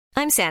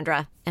I'm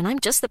Sandra, and I'm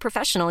just the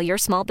professional your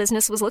small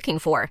business was looking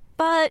for.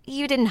 But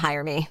you didn't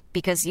hire me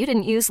because you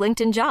didn't use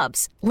LinkedIn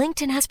Jobs.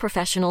 LinkedIn has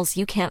professionals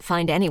you can't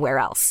find anywhere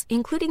else,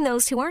 including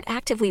those who aren't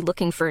actively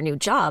looking for a new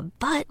job,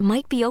 but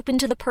might be open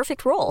to the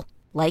perfect role,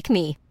 like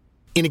me.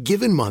 In a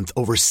given month,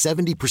 over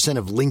 70%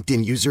 of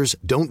LinkedIn users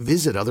don't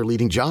visit other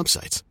leading job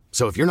sites.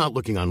 So if you're not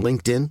looking on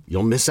LinkedIn,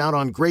 you'll miss out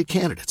on great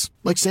candidates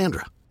like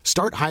Sandra.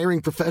 Start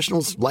hiring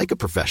professionals like a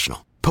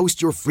professional.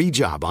 Post your free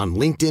job on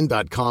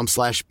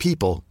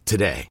linkedin.com/people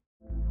today.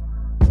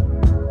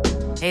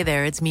 Hey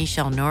there, it's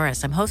Michelle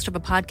Norris. I'm host of a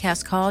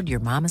podcast called Your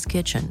Mama's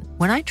Kitchen.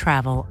 When I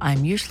travel,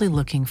 I'm usually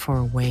looking for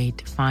a way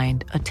to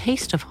find a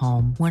taste of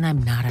home when I'm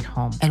not at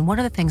home. And one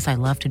of the things I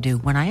love to do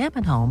when I am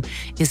at home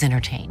is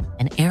entertain.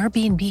 And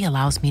Airbnb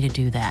allows me to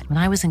do that. When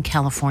I was in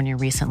California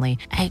recently,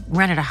 I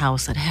rented a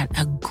house that had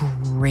a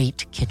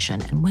great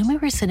kitchen. And when we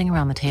were sitting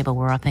around the table,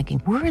 we're all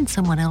thinking, we're in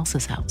someone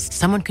else's house.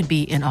 Someone could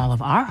be in all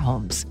of our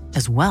homes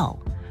as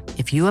well.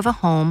 If you have a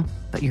home,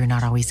 but you're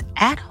not always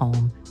at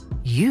home,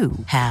 you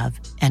have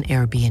an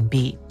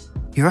Airbnb.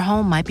 Your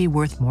home might be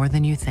worth more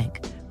than you think.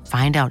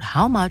 Find out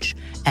how much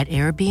at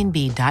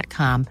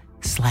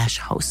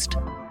airbnb.com/host.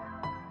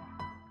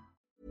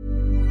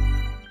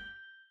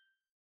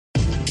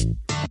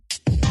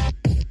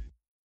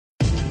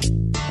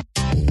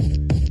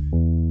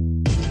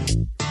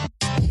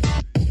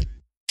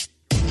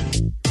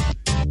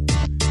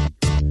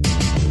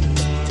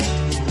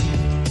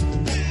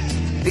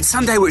 It's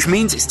Sunday, which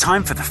means it's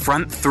time for the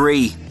front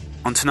three.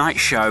 On tonight's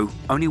show,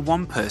 only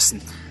one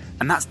person,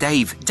 and that's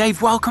Dave.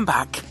 Dave, welcome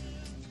back.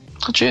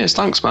 Oh, cheers,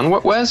 thanks, man.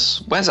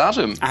 Where's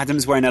Adam?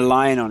 Adam's wearing a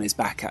lion on his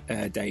back,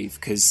 Dave,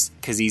 because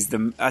he's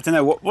the... I don't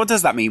know, what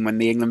does that mean when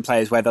the England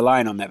players wear the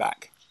lion on their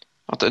back?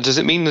 Does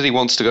it mean that he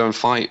wants to go and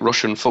fight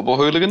Russian football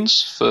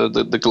hooligans for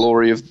the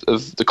glory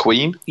of the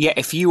Queen? Yeah,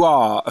 if you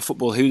are a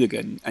football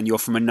hooligan and you're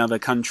from another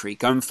country,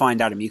 go and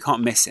find Adam. You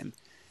can't miss him.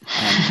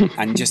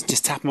 And just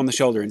tap him on the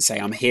shoulder and say,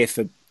 I'm here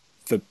for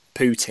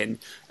Putin,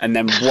 and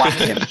then whack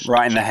him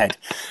right in the head.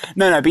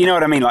 No, but you know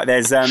what I mean. Like,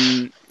 there's,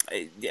 the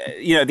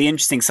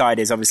interesting side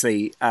is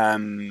obviously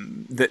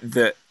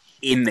that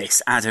in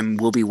this, Adam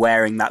will be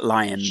wearing that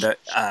lion that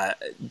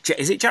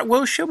is it Jack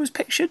Wilshere was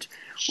pictured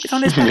with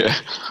on his back. Yeah.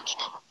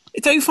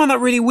 Don't you find that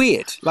really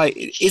weird? Like,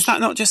 is that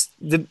not just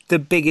the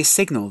biggest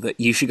signal that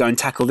you should go and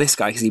tackle this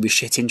guy because he was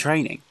shit in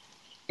training?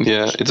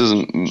 Yeah, it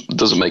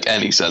doesn't make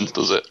any sense,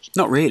 does it?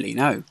 Not really,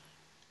 no.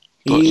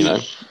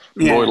 But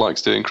Roy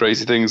likes doing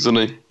crazy things,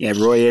 doesn't he? Yeah,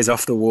 Roy is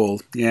off the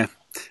wall. Yeah.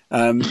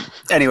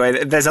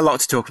 Anyway, there's a lot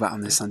to talk about on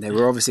this Sunday.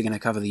 We're obviously going to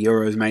cover the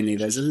Euros mainly.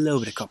 There's a little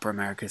bit of Copa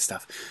America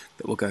stuff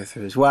that we'll go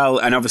through as well.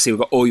 And obviously we've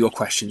got all your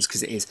questions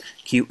because it is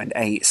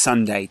Q&A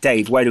Sunday.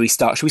 Dave, where do we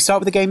start? Should we start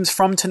with the games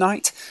from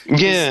tonight?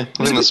 Yeah,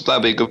 I think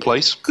that'd be a good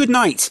place. Good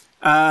night.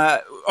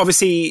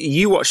 Obviously,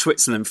 you watched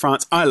Switzerland,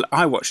 France.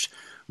 I watched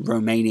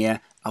Romania,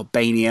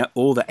 Albania,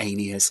 all the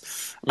Anias.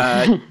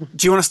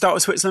 Do you want to start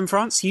with Switzerland,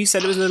 France? You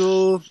said it was a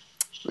little...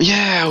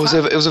 Yeah,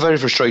 it was a very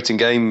frustrating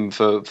game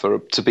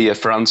to be a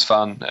France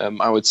fan.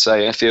 I would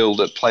say I feel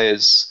that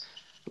players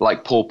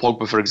like Paul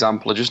Pogba, for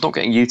example, are just not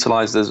getting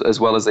utilised as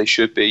well as they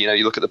should be. You know,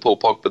 you look at the Paul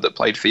Pogba that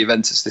played for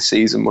Juventus this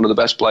season, one of the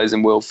best players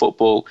in world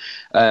football.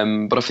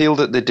 But I feel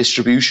that the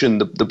distribution,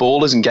 the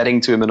ball isn't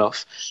getting to him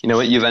enough. You know,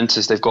 at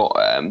Juventus, they've got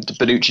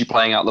Bonucci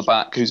playing out the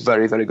back, who's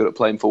very, very good at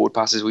playing forward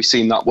passes. We've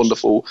seen that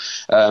wonderful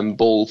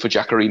ball for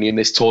Giaccherini in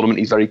this tournament.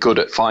 He's very good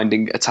at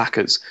finding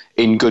attackers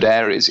in good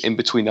areas in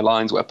between the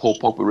lines where Paul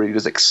Pogba really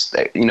does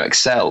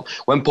excel.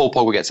 When Paul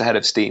Pogba gets ahead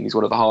of steam, he's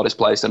one of the hardest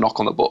players to knock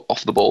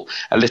off the ball.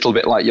 A little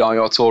bit like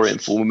Yaya Toure in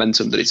full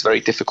momentum, that it's very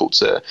difficult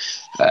to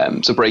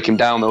break him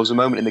down. There was a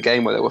moment in the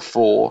game where there were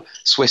 4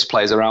 Swiss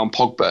players around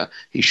Pogba.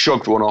 He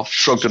shrugged one off,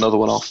 shrugged another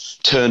one off,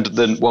 turned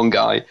the one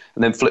guy,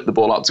 and then flipped the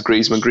ball out to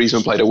Griezmann.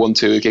 Griezmann played a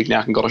 1-2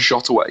 Gignac and got a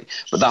shot away.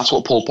 But that's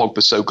what Paul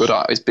Pogba's so good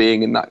at, is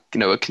being in that,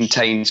 a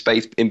contained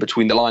space in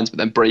between the lines, but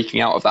then breaking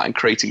out of that and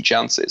creating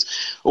chances.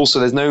 Also,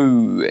 there's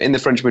in the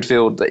French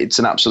midfield, it's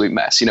an absolute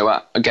mess.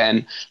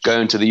 Again,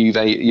 going to the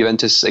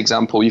Juventus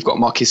example, you've got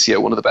Marchisio,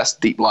 one of the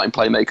best deep line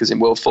playmakers in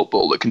world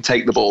football, that can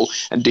take the ball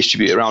and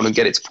distribute it around and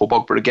get it to Paul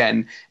Pogba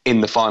again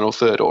in the final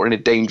third, or in a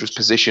dangerous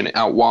position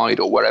out wide,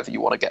 or wherever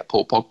you want to get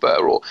Paul Pogba,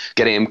 or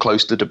getting him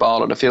close to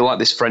Dybala. And I feel like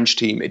this French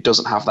team, it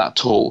doesn't have that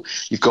tool.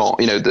 You've got,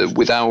 the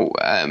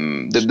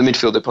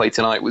midfield they played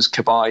tonight was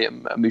Cabaye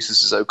and Moussa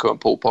Sissoko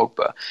and Paul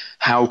Pogba.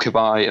 How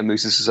Cabaye and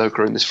Moussa Sissoko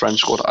are in this French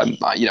squad,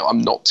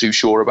 I'm not too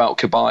sure about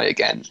Cabaye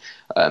again.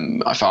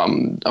 I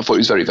thought he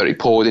was very, very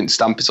poor. Didn't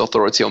stamp his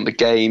authority on the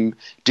game.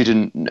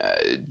 Didn't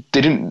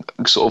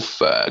sort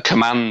of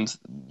command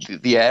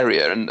the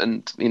area.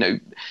 And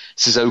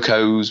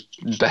Sissoko's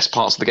best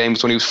parts of the game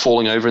was when he was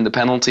falling over in the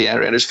penalty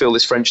area. I just feel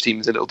this French team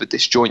is a little bit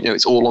disjointed.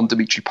 It's all on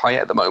Dimitri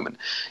Payet at the moment.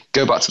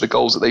 Go back to the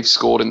goals that they've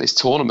scored in this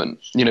tournament.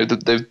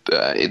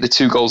 The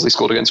 2 goals they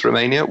scored against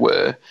Romania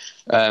were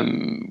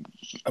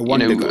A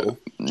wonder goal.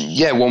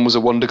 Yeah, one was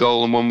a wonder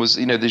goal, and one was,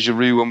 the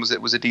Giroud one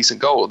was a decent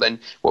goal. Then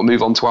we'll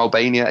move on to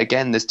Albania.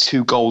 Again, there's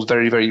 2 goals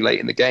very, very late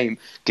in the game.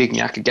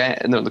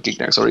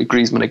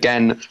 Griezmann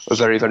again, a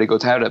very, very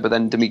good header, but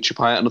then Dimitri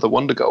Payet, another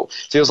wonder goal.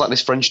 Feels like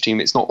this French team,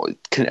 it's not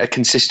a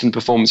consistent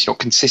performance. You're not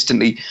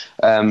consistently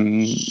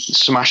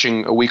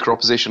smashing a weaker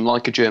opposition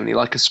like a Germany,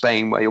 like a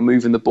Spain, where you're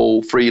moving the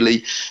ball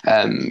freely.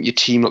 Your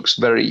team looks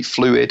very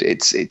fluid.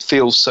 It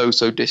feels so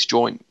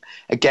disjoint.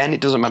 Again, it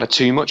doesn't matter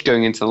too much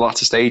going into the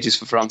latter stages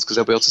for France because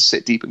they'll be able to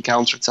sit deep and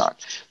counter-attack.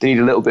 They need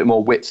a little bit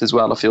more width as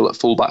well. I feel at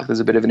full-back there's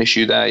a bit of an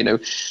issue there.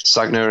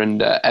 Sagna and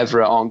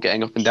Evra aren't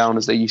getting up and down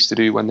as they used to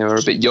do when they were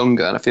a bit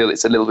younger, and I feel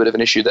it's a little bit of an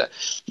issue that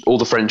all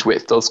the French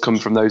width does come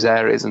from those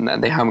areas, and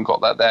they haven't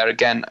got that there.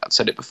 Again, I've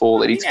said it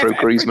before, they need to throw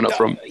Griezmann up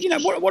front.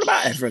 What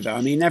about Evra, though?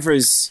 I mean,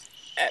 Evra's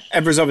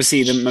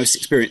obviously the most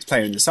experienced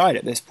player in the side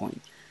at this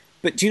point,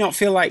 but do you not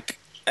feel like,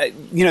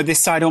 this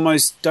side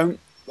almost don't...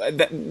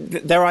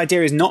 their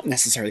idea is not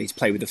necessarily to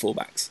play with the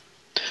fullbacks?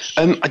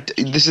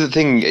 This is the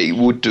thing.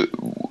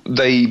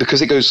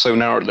 Because it goes so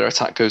narrow, their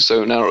attack goes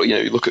so narrow.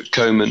 You look at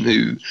Coman,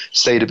 who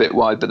stayed a bit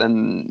wide, but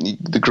then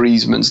the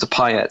Griezmanns, the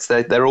Payets,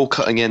 they're all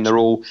cutting in. They're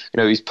all,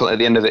 he's put at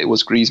the end of it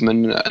was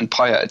Griezmann and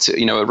Payet.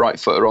 A right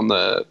footer on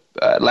the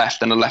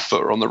left and a left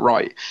footer on the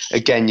right.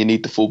 Again, you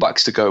need the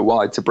fullbacks to go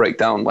wide to break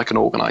down like an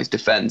organised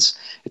defence.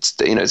 It's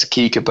it's a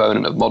key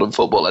component of modern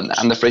football,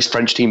 and the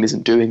French team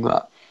isn't doing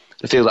that.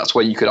 I feel that's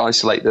where you could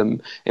isolate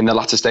them in the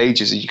latter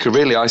stages. You could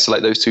really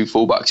isolate those 2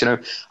 fullbacks.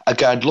 I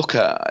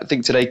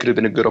think today could have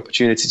been a good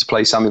opportunity to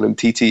play Samuel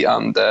Umtiti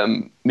and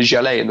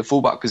Mignolet in the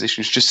fullback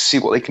positions just to see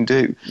what they can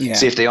do. Yeah.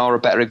 See if they are a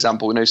better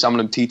example.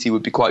 Samuel Umtiti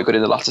would be quite good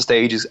in the latter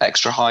stages,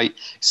 extra height,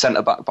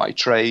 centre back by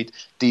trade,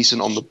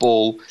 decent on the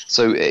ball.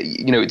 So,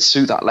 it'd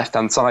suit that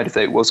left-hand side if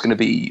it was going to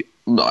be.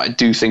 I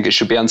do think it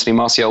should be Anthony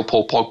Martial,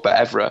 Paul Pogba,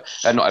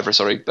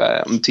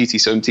 Umtiti.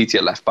 So Umtiti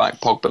at left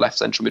back, Pogba left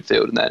central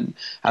midfield, and then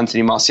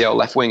Anthony Martial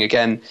left wing.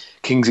 Again,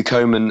 Kingsley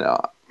Coman,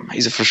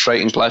 he's a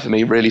frustrating player for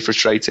me, really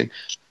frustrating.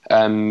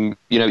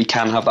 He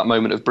can have that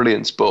moment of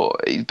brilliance, but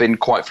he's been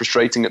quite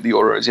frustrating at the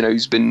Euros.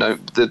 He's been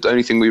the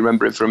only thing we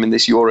remember him from in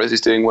this Euros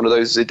is doing one of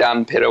those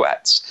Zidane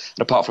pirouettes.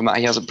 And apart from that,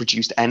 he hasn't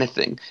produced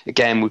anything.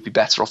 Again, would be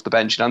better off the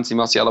bench. And Anthony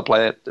Martial, a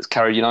player that's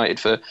carried United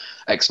for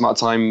X amount of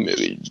time,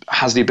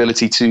 has the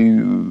ability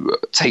to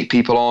take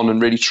people on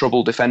and really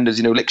trouble defenders.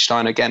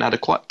 Lichtsteiner again had a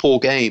quite poor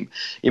game.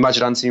 You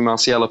imagine Anthony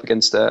Martial up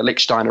against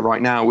Lichtsteiner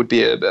right now would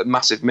be a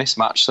massive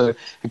mismatch. So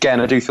again,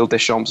 I do feel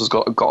Deschamps has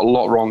got a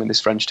lot wrong in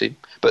this French team.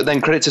 But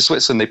then credit to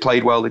Switzerland, they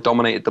played well, they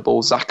dominated the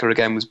ball. Xhaka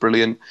again was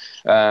brilliant.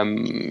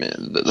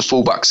 The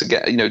fullbacks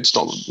again, it's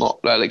not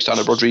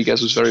Lichtsteiner.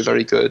 Rodriguez was very,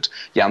 very good.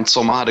 Jan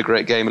Sommer had a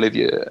great game.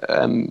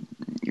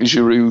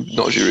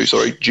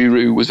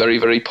 Giroud was very,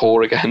 very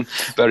poor again,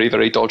 very,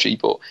 very dodgy.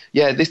 But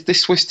yeah,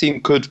 this Swiss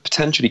team could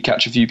potentially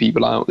catch a few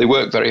people out. They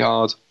work very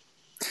hard.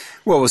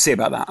 Well, we'll see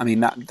about that. I mean,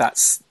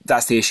 that's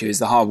the issue, is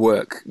the hard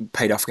work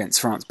paid off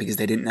against France because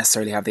they didn't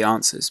necessarily have the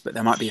answers, but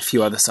there might be a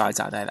few other sides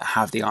out there that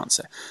have the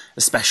answer,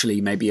 especially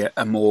maybe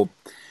a more...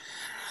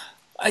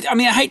 I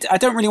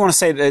don't really want to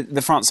say that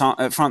the France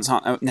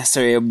aren't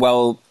necessarily a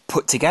well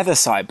put together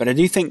side, but I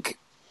do think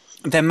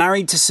they're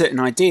married to certain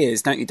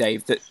ideas, don't you,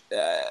 Dave, that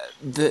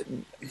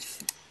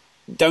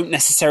don't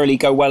necessarily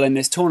go well in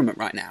this tournament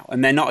right now,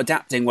 and they're not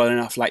adapting well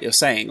enough, like you're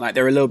saying. Like,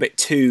 they're a little bit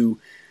too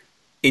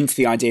into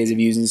the ideas of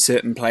using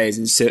certain players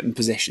in certain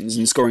positions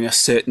and scoring a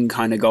certain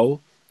kind of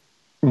goal.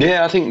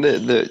 Yeah, I think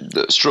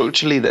that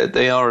structurally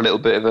they are a little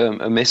bit of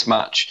a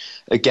mismatch.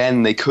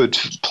 Again, they could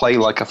play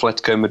like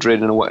Atletico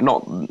Madrid in a way,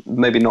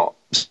 maybe not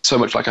so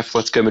much like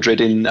Atletico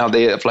Madrid in how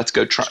they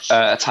Atletico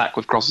attack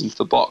with crosses into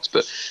the box,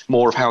 but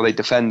more of how they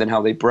defend and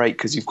how they break,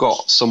 because you've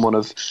got someone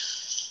of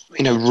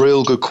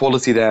real good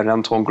quality there in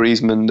Antoine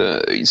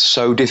Griezmann. He's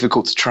so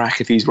difficult to track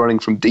if he's running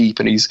from deep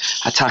and he's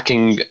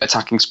attacking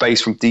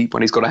space from deep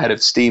when he's got a head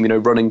of steam,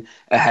 running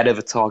ahead of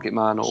a target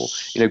man, or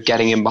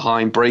getting in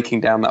behind, breaking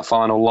down that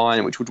final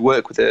line, which would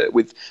work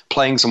with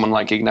playing someone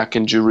like Gignac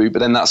and Giroud. But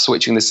then that's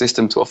switching the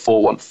system to a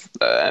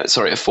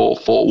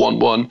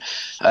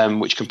 4-4-1,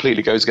 which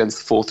completely goes against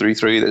the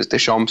 4-3-3 that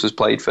Deschamps has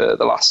played for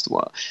the last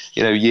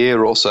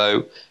year or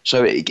so.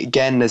 So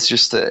again, it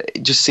just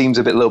seems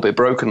a little bit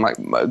broken. Like,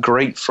 a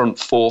great front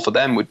four for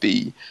them would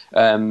be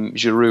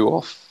Giroud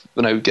off,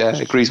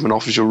 Griezmann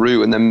off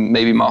Giroud, and then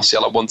maybe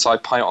Martial at one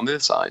side, Payet on the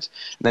other side,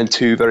 and then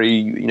two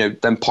very,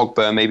 then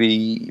Pogba,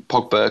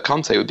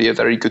 Kanté would be a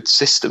very good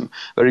system,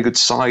 very good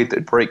side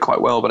that'd break quite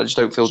well. But I just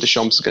don't feel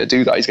Deschamps is going to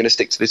do that. He's going to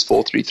stick to this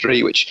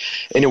 4-3-3,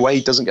 which in a way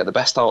doesn't get the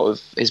best out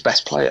of his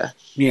best player.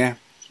 Yeah.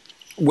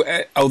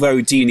 Although,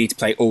 do you need to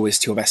play always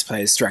to your best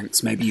player's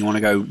strengths? Maybe you want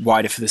to go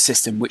wider for the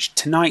system, which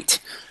tonight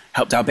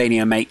helped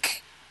Albania make,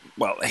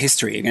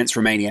 history against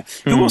Romania,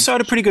 who also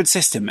had a pretty good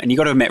system. And you've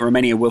got to admit,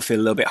 Romania will feel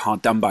a little bit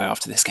hard done by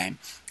after this game.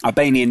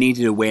 Albania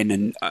needed a win,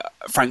 and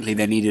frankly,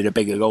 they needed a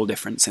bigger goal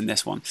difference in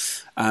this one.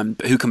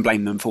 But who can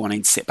blame them for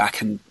wanting to sit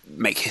back and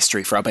make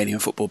history for Albanian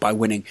football by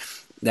winning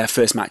their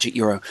first match at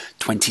Euro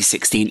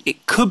 2016?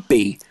 It could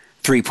be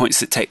 3 points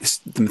that take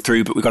them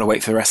through, but we've got to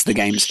wait for the rest of the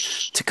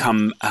games to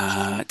come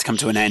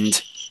to an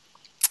end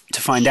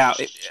to find out.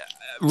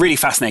 Really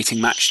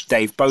fascinating match,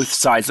 Dave. Both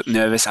sides look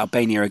nervous.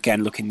 Albania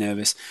again looking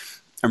nervous,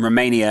 and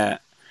Romania.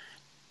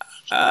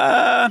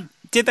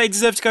 Did they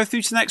deserve to go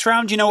through to the next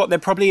round? You know what? They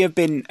probably have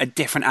been a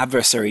different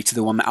adversary to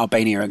the one that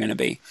Albania are going to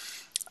be,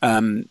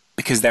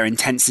 because their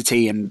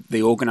intensity and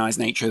the organised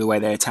nature of the way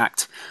they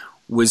attacked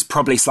was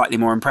probably slightly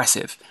more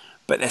impressive.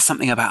 But there's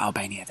something about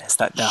Albania. There's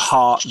that the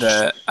heart,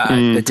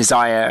 the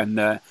desire, and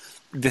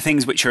the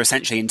things which are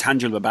essentially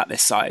intangible about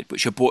this side,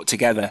 which are brought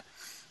together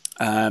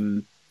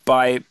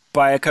by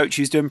a coach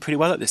who's doing pretty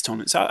well at this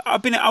tournament. So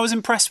I was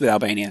impressed with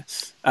Albania.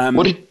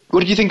 What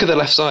did you think of the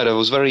left side? I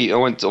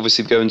went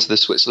obviously going to the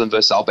Switzerland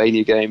versus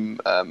Albania game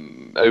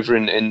over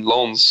in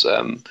Lens.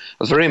 I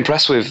was very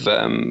impressed with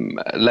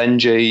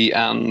Lenji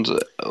and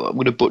I'm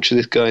going to butcher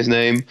this guy's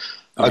name.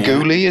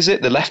 Aguli, is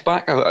it the left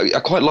back? I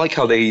quite like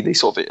how they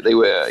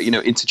were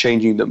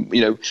interchanging them.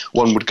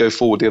 One would go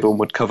forward, the other one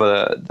would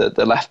cover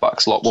the left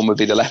back slot. One would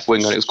be the left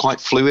wing, and it was quite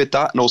fluid.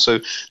 That, and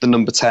also the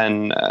number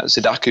 10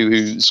 Sidaku,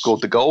 who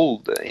scored the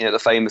goal, the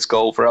famous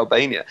goal for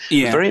Albania.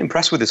 Yeah. I was very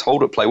impressed with his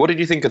hold-up play. What did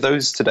you think of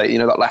those today?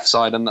 That left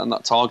side and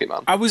that target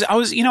man. I was.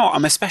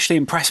 I'm especially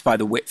impressed by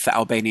the width that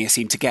Albania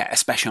seem to get,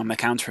 especially on their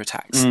counter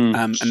attacks.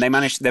 And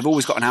they've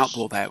always got an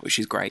outball there, which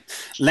is great.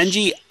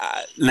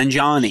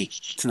 Lenjani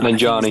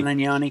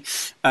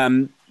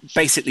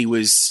basically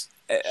was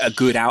a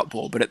good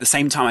outball, but at the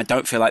same time, I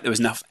don't feel like there was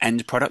enough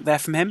end product there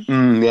from him.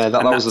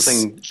 That was the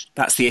thing.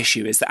 That's the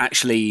issue, is that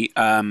actually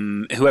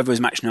whoever was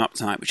matching up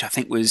tonight, which I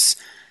think was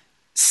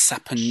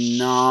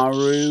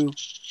Sapanaru,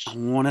 I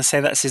want to say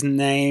that's his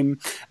name.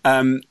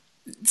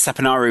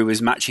 Sapanaru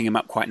was matching him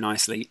up quite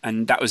nicely,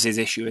 and that was his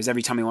issue, is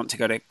every time he wanted to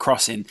go to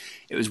crossing,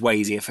 it was way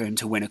easier for him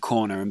to win a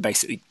corner and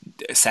basically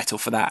settle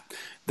for that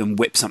than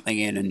whip something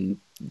in and,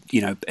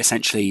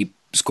 essentially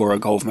score a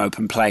goal from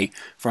open play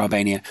for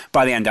Albania.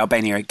 By the end,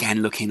 Albania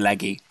again looking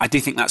leggy. I do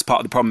think that's part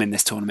of the problem in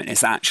this tournament,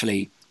 is that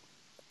actually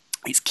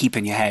it's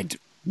keeping your head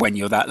when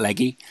you're that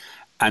leggy,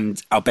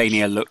 and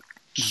Albania look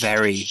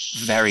very,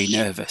 very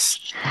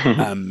nervous.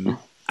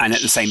 And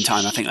at the same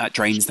time, I think that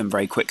drains them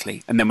very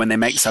quickly. And then when they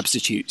make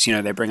substitutes,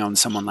 they bring on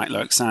someone like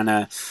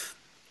Loksana,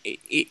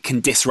 it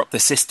can disrupt the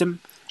system.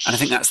 And I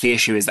think that's the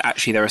issue, is that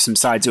actually there are some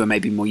sides who are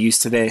maybe more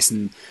used to this.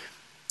 And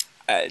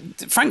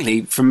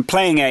frankly, from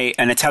playing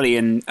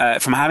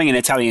from having an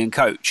Italian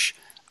coach,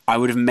 I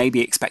would have maybe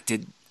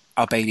expected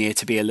Albania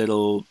to be a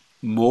little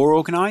more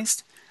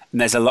organised. And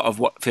there's a lot of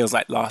what feels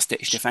like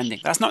last-ditch defending.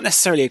 That's not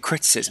necessarily a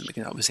criticism,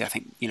 because obviously I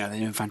think they're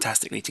doing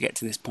fantastically to get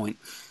to this point,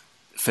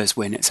 first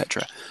win,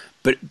 etc.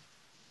 But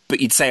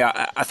you'd say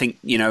I think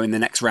in the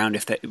next round,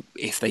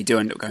 if they do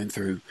end up going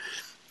through,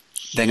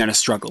 they're going to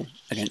struggle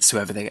against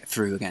whoever they get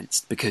through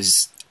against,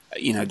 because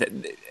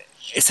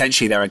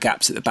essentially there are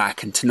gaps at the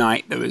back. And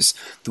tonight there was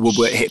the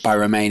woodwork hit by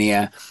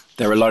Romania.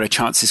 There are a lot of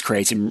chances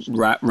created.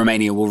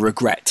 Romania will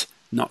regret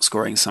not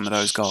scoring some of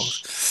those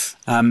goals.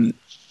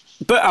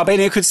 But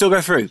Albania could still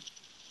go through.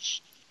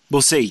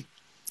 We'll see.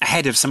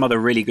 Ahead of some other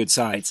really good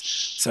sides.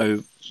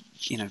 So,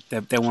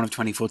 they're one of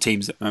 24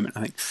 teams at the moment,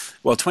 I think.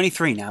 Well,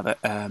 23 now that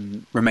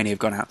Romania have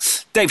gone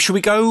out. Dave, should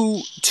we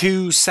go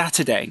to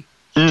Saturday?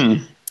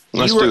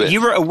 Let's do it.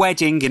 You were at a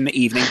wedding in the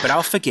evening, but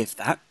I'll forgive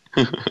that.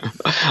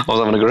 I was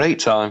having a great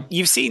time.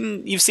 You've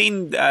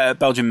seen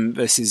Belgium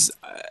versus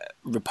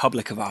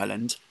Republic of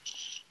Ireland.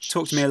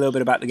 Talk to me a little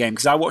bit about the game,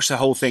 because I watched the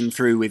whole thing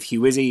through with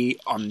Hugh Izzy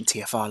on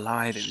TFR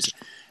Live. It was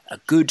a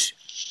good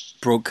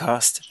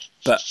broadcast,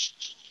 but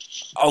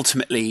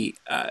ultimately,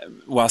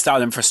 whilst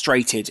Ireland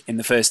frustrated in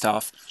the first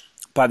half,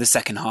 by the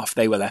second half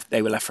they were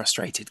left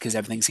frustrated, because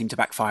everything seemed to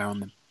backfire on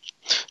them.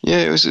 Yeah,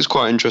 it was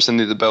quite interesting.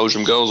 The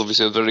Belgium goals,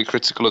 obviously, I was very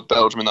critical of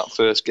Belgium in that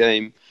first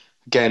game.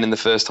 Again, in the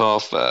first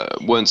half,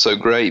 weren't so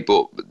great,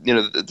 but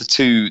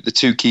the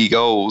two key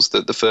goals,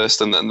 the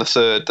first and the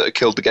third that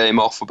killed the game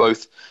off, were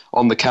both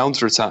on the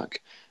counter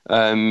attack.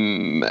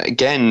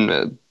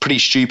 Again, pretty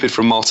stupid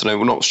from Martin.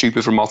 Well, not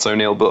stupid from Martin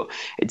O'Neill, but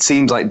it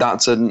seems like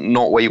that's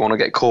not where you want to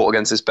get caught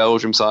against this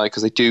Belgium side,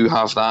 because they do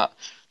have that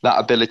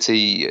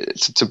ability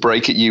to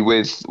break at you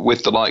with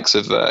the likes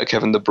of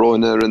Kevin De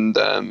Bruyne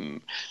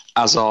and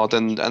Hazard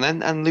and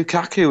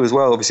Lukaku as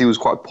well. Obviously, he was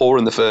quite poor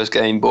in the first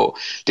game, but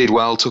did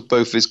well. Took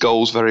both of his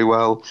goals very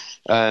well.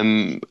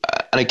 And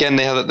again,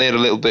 they had a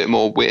little bit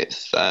more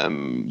width.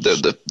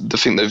 The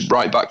thing the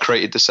right back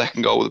created the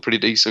second goal with a pretty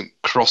decent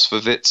cross for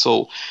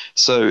Witsel.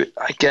 So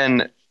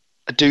again,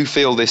 I do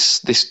feel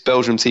this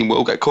Belgium team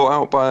will get caught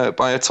out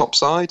by a top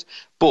side,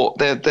 but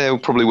they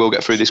probably will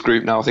get through this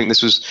group now. I think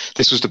this was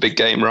the big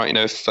game, right?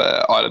 If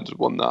Ireland had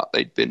won that,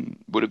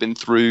 would have been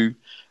through.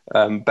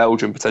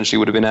 Belgium potentially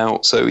would have been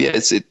out. So yeah,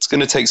 it's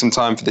going to take some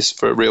time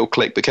for a real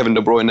click. But Kevin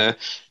De Bruyne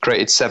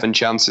created 7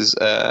 chances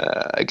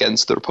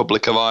against the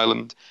Republic of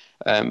Ireland.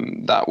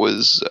 That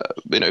was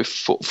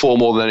 4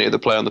 more than any other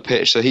player on the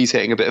pitch. So he's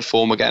hitting a bit of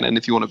form again. And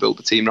if you want to build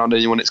the team around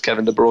anyone, it's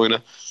Kevin De Bruyne.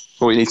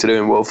 All you need to do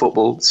in world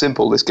football.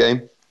 Simple, this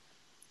game.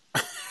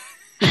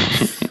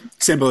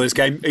 Simple this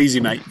game. Easy,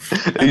 mate.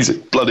 Easy.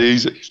 Bloody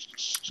easy.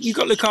 You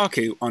got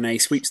Lukaku on a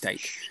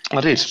sweepstake.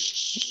 I did.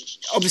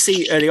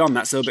 Obviously, early on,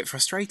 that's a little bit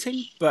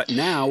frustrating, but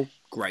now,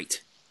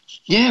 great.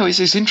 Yeah,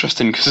 it's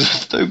interesting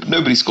because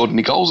nobody scored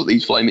any goals at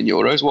these flaming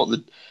Euros. What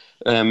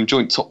the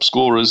joint top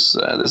scorers?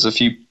 There's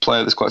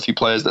quite a few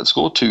players that have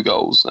scored 2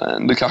 goals,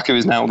 and Lukaku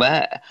is now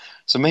there.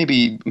 So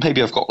maybe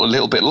I've got a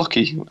little bit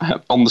lucky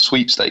on the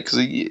sweepstake because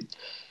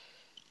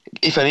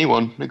if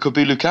anyone, it could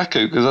be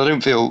Lukaku because I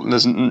don't feel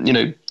there's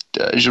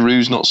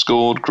Giroud's not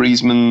scored,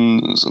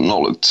 Griezmann's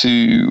not looked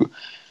too.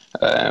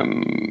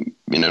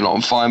 Not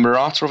on fire.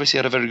 Morata obviously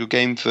had a very good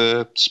game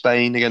for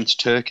Spain against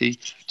Turkey.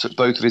 Took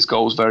both of his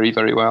goals very,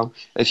 very well.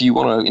 If you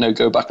want to,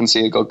 go back and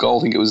see a good goal,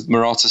 I think it was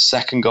Morata's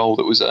second goal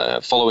that was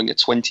following a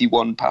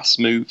 21 pass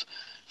move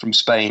from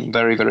Spain.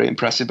 Very, very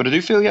impressive. But I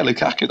do feel,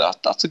 Lukaku,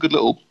 that's a good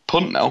little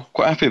punt now.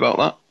 Quite happy about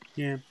that.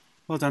 Yeah.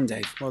 Well done,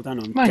 Dave. Well done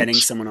on Thanks. getting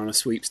someone on a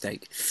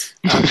sweepstake.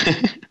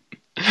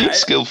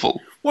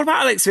 Skillful. What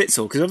about Alex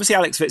Witsel? Because obviously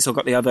Alex Witsel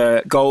got the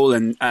other goal,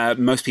 and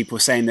most people were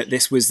saying that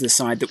this was the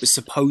side that was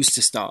supposed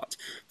to start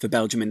for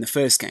Belgium in the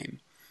first game.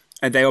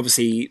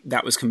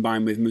 That was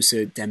combined with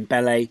Moussa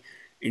Dembele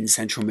in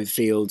central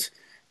midfield,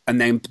 and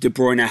then De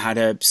Bruyne had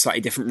a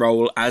slightly different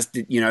role.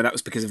 That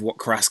was because of what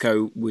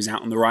Carrasco was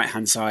out on the right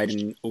hand side,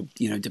 or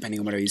depending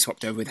on whether he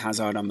swapped over with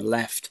Hazard on the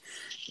left.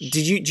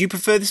 Do you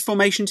prefer this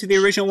formation to the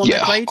original one they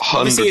played?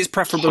 Obviously, it's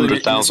preferable in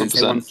the sense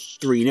they won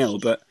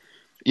 3-0, but.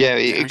 Yeah,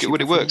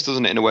 it works,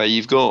 doesn't it? In a way,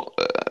 you've got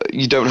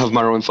you don't have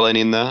Marouane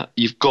Fellaini in there.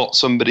 You've got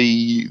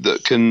somebody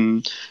that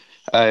can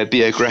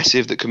be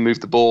aggressive, that can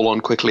move the ball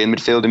on quickly in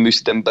midfield. And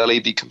Moussa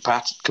Dembele, be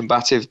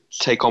combative,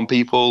 take on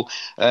people,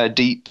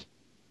 deep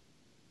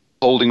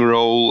holding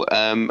role.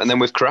 And then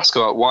with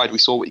Carrasco out wide, we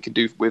saw what he could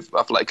do with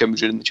Atletico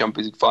Madrid in the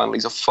Champions League final.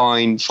 He's a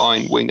fine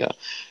winger.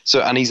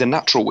 And he's a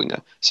natural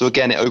winger. So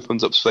again, it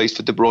opens up space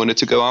for De Bruyne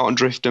to go out and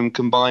drift and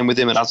combine with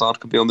him, and Hazard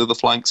can be on the other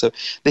flank. So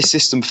this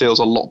system feels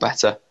a lot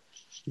better.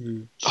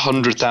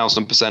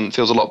 100,000%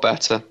 feels a lot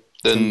better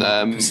than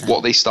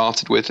what they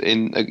started with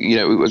in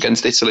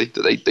against Italy,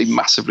 that they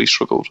massively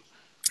struggled.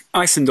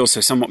 Iceland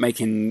also somewhat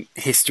making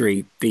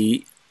history.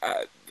 They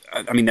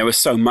were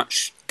so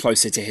much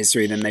closer to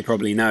history than they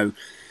probably know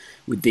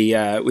with the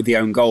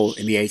own goal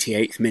in the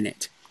 88th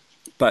minute.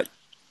 But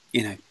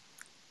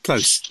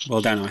close.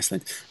 Well done,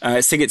 Iceland.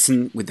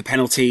 Sigurdsson with the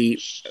penalty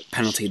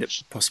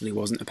that possibly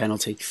wasn't a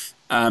penalty.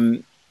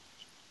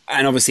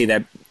 And obviously,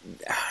 that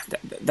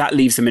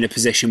leaves them in a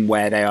position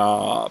where they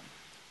are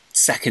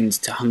second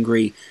to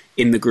Hungary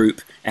in the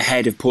group,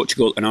 ahead of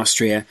Portugal and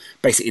Austria,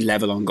 basically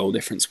level on goal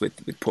difference with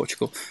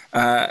Portugal.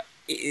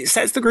 It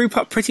sets the group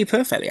up pretty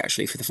perfectly,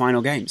 actually, for the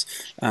final games.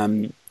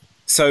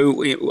 So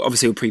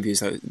obviously, we'll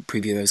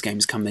preview those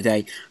games come the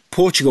day.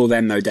 Portugal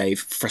then, though, Dave,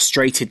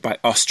 frustrated by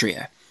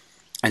Austria.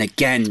 And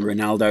again,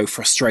 Ronaldo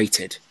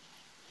frustrated.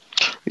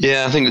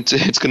 Yeah, I think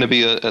it's going to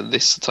be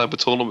this type of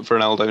tournament for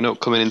Ronaldo.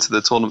 Not coming into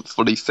the tournament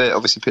fully fit.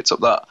 Obviously, picked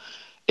up that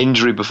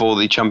injury before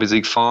the Champions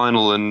League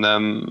final, and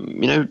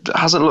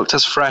hasn't looked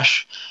as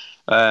fresh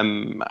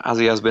as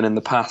he has been in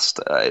the past.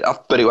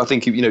 But I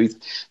think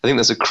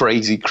there's a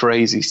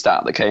crazy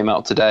stat that came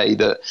out today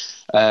that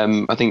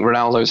I think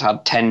Ronaldo's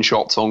had 10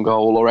 shots on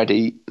goal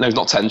already. No,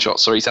 not 10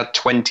 shots. Sorry, he's had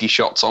 20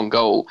 shots on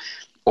goal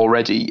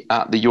already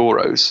at the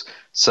Euros.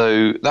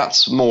 So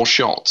that's more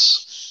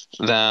shots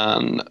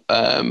than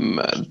I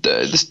think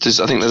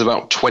there's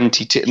about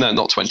 20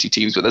 not 20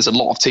 teams, but there's a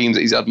lot of teams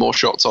that he's had more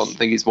shots on. I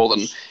think he's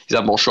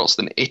had more shots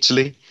than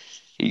Italy.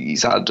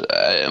 He's had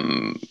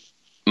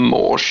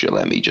more,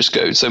 let me just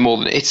go, so more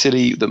than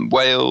Italy, than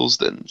Wales,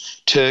 than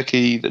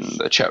Turkey, than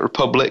the Czech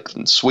Republic,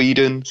 than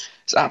Sweden.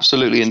 It's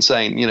absolutely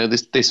insane.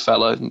 This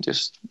fella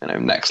just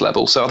next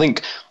level. So I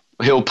think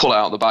he'll pull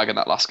out the bag in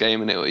that last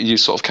game, and you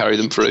sort of carry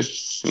them through,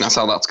 and that's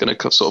how that's going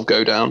to sort of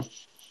go down.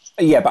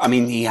 Yeah, but I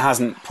mean, he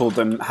hasn't pulled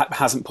it out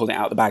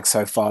of the bag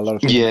so far. A lot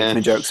of people making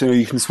the jokes.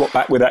 You can swap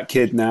back with that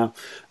kid now.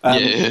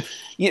 But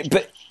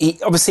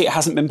obviously, it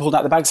hasn't been pulled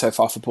out of the bag so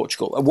far for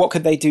Portugal. What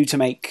could they do to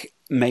make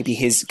maybe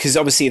his? Because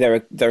obviously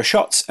there are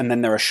shots, and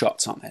then there are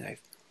shots, aren't there, Dave?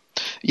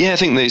 Yeah, I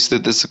think there's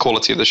the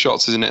quality of the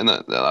shots, isn't it? And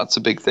that's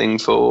a big thing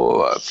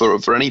for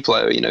any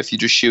player. If you're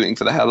just shooting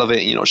for the hell of it,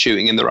 and you're not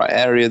shooting in the right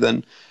area,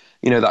 then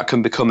that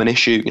can become an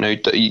issue.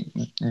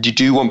 You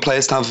do want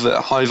players to have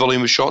a high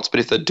volume of shots, but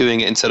if they're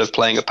doing it instead of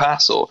playing a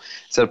pass or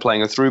instead of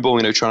playing a through ball,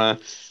 trying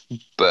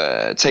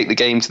to take the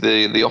game to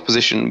the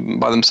opposition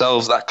by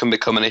themselves, that can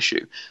become an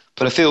issue.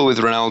 But I feel with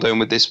Ronaldo and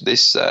with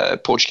this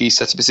Portuguese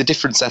setup, it's a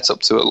different setup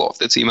to a lot of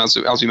the team, as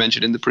we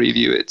mentioned in the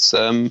preview.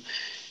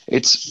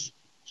 It's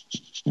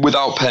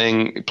without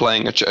playing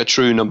a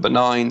true number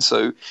 9.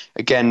 So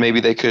again, maybe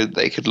they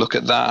could look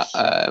at that,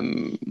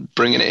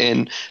 bringing it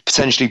in,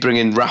 potentially bring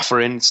in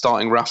Rafa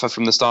starting Rafa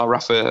from the start.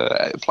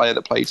 Rafa, a player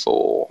that played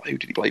for, who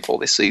did he play for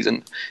this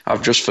season?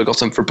 I've just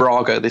forgotten, for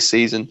Braga this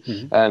season.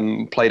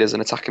 Played as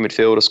an attacking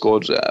midfielder,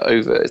 scored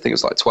over, I think it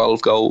was like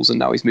 12 goals, and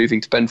now he's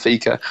moving to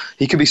Benfica.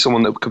 He could be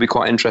someone that could be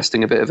quite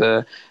interesting, a bit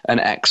of an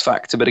X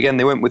factor. But again,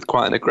 they went with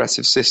quite an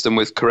aggressive system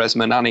with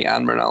Quaresma, Nani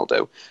and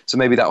Ronaldo. So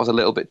maybe that was a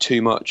little bit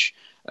too much.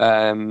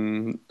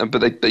 But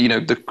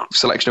the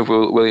selection of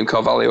William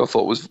Carvalho I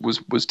thought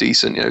was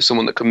decent.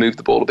 Someone that can move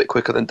the ball a bit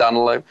quicker than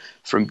Danilo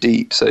from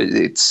deep. So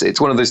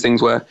it's one of those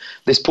things where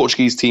this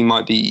Portuguese team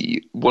might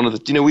be one of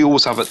the. We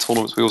always have at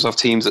tournaments. We always have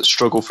teams that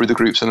struggle through the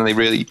groups and then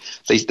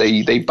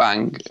they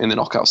bang in the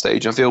knockout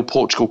stage. And I feel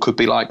Portugal could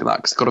be like that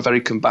because they've got a very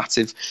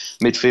combative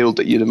midfield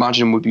that you'd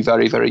imagine would be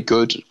very, very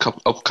good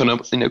coming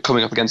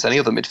up against any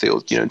other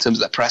midfield. In terms of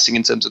their pressing,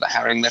 in terms of their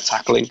herring, their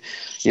tackling.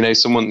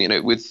 Someone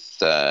with.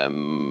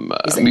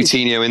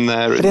 Moutinho in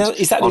there.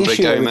 Is that the Andre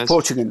issue Gomes.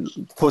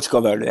 with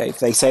Portugal though?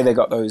 They say they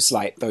got those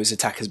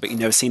attackers, but you've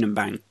never seen them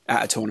bang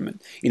at a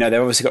tournament. They've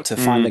obviously got to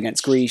the final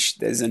against Greece.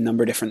 There's a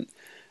number of different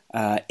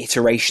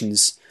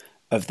iterations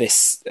of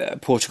this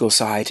Portugal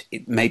side.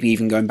 Maybe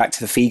even going back to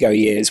the Figo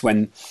years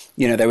when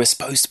they were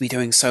supposed to be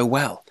doing so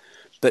well,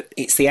 but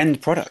it's the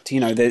end product.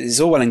 It's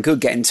all well and good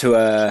getting to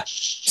a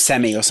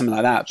semi or something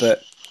like that,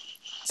 but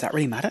does that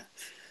really matter?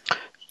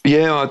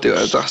 Yeah, I do.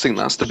 I think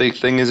that's the big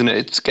thing, isn't it?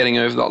 It's getting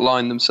over that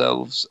line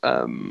themselves.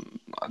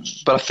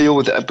 But I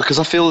feel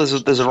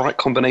there's a right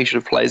combination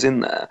of players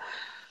in there.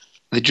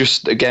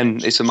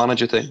 It's a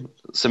manager thing,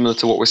 similar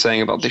to what we're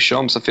saying about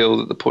Deschamps. I feel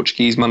that the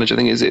Portuguese manager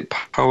thing, is it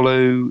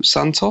Paulo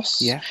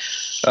Santos? Yeah.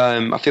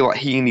 I feel like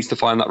he needs to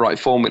find that right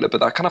formula,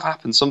 but that kind of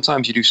happens.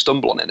 Sometimes you do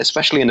stumble on it,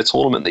 especially in a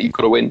tournament that you've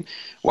got to win.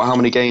 Well, how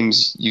many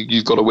games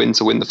you've got to win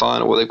the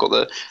final? Well, they've got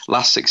the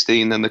last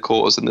 16, then the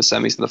quarters, and the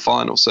semis, and the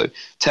final. So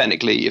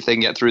technically, if they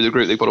can get through the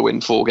group, they've got to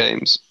win 4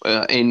 games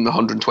in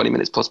 120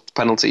 minutes plus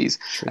penalties.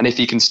 True. And if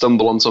he can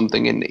stumble on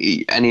something in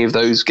any of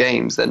those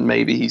games, then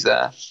maybe he's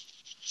there.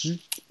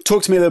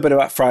 Talk to me a little bit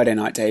about Friday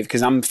night, Dave,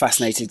 because I'm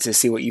fascinated to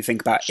see what you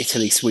think about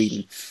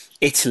Italy-Sweden.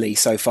 Italy,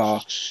 so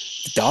far,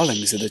 the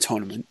darlings of the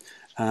tournament,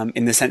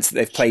 in the sense that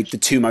they've played the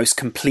 2 most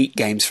complete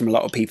games from a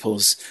lot of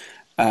people's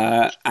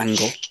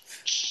angle.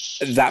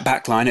 That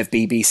back line of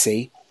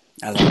BBC,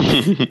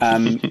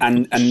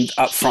 and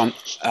up front,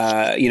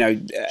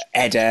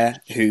 Eder,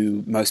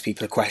 who most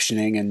people are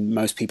questioning, and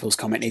most people's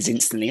comment is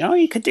instantly,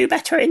 you could do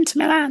better at Inter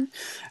Milan.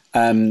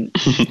 And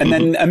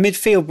then a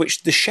midfield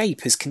which the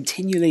shape has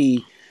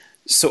continually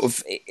sort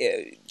of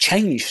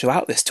changed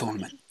throughout this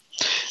tournament.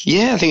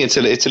 Yeah, I think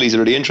Italy's a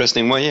really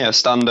interesting one. Yeah,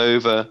 stand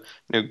over,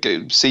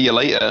 see you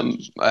later.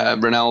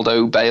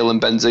 Ronaldo, Bale and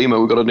Benzema,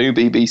 we've got a new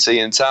BBC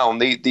in town.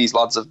 These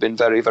lads have been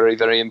very, very,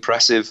 very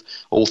impressive.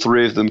 All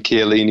 3 of them,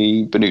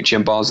 Chiellini, Bonucci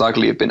and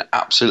Barzagli, have been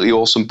absolutely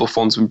awesome.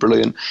 Buffon's been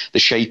brilliant. The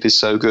shape is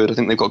so good. I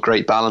think they've got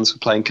great balance for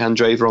playing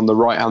Candreva on the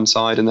right-hand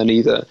side, and then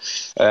it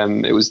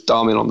was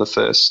Darmian on the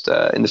first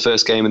in the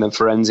first game, and then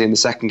Florenzi in the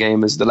second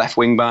game as the left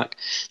wing-back.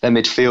 Their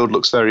midfield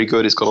looks very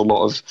good. It's got a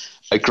lot of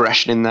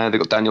aggression in there. They've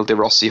got Daniel De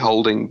Rossi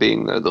holding,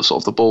 being the sort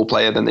of the ball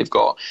player. Then they've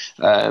got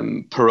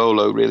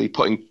Parolo really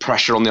putting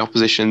pressure on the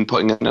opposition,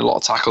 putting in a lot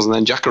of tackles, and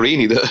then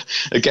Giaccherini that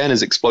again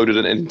has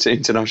exploded into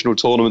international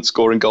tournaments,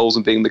 scoring goals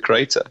and being the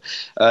creator.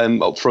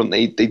 Up front,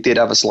 they did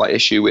have a slight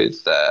issue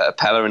with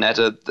Pella and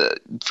Eder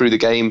through the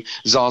game.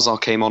 Zaza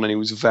came on and he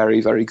was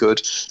very, very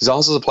good.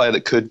 Zaza's a player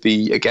that could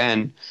be,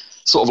 again,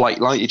 sort of like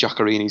your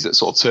Giaccherinis that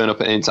sort of turn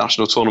up at an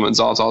international tournament.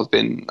 Zaza's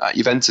been at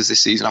Juventus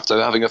this season after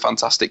having a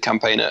fantastic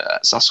campaign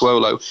at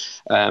Sassuolo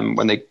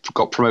when they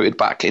got promoted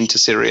back into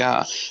Serie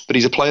A. But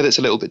he's a player that's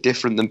a little bit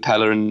different than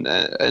Pella and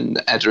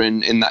Eder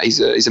in that he's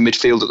a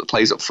midfielder that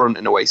plays up front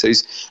in a way. So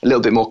he's a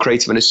little bit more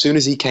creative. And as soon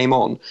as he came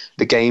on,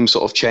 the game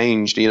sort of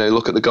changed.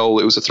 Look at the goal.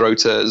 It was a throw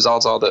to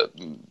Zaza, that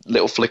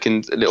little flick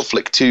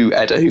to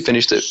Eder, who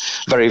finished it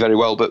very, very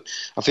well. But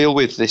I feel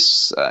with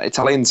this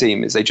Italian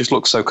team is they just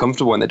look so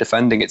comfortable when they're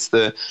defending.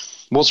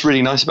 What's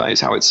really nice about it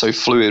is how it's so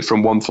fluid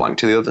from one flank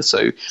to the other.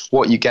 So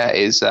what you get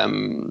is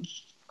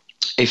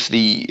if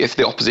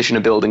the opposition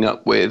are building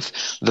up with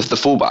the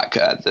fullback,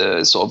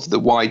 the sort of the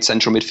wide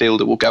central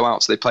midfielder will go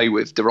out. So they play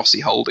with De Rossi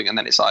holding, and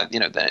then it's like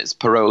then it's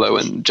Parolo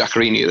and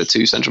Giaccherini are the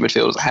 2 central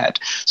midfielders ahead.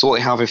 So what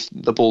they have, if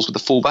the ball's with the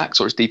fullbacks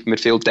or it's deep in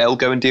midfield, they'll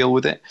go and deal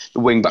with it.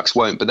 The wing backs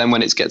won't. But then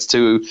when it gets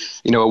to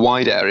a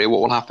wide area,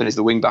 what will happen is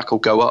the wing back will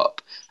go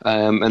up.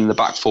 And the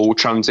back 4 will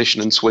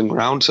transition and swing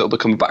around, so it'll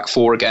become a back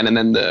 4 again, and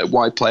then the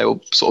wide player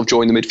will sort of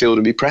join the midfield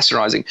and be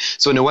pressurising.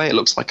 So in a way, it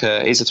looks like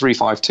it's a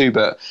 3-5-2,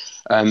 but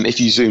if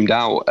you zoomed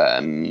out,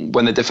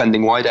 when they're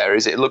defending wide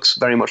areas, it looks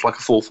very much like a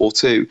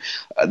 4-4-2.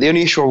 The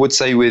only issue I would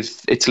say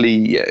with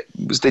Italy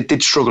was they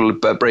did struggle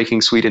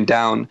breaking Sweden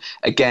down.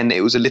 Again,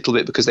 it was a little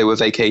bit because they were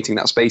vacating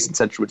that space in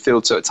central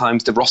midfield, so at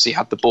times De Rossi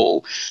had the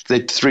ball.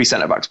 The 3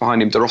 centre-backs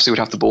behind him, De Rossi would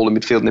have the ball in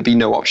midfield and there'd be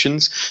no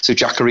options. So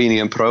Giaccherini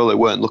and Parolo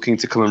weren't looking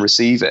to come and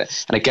receive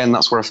it. And again,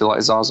 that's where I feel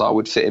like Zaza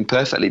would fit in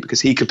perfectly,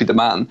 because he could be the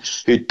man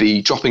who'd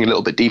be dropping a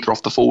little bit deeper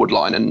off the forward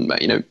line and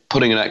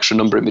putting an extra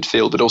number in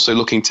midfield, but also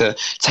looking to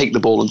take the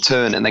ball and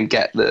turn and then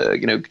get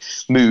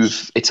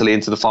move Italy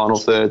into the final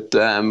third,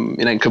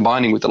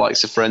 combining with the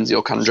likes of Florenzi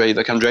or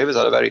Candreva. Candreva's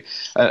had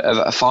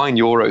a fine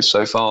Euro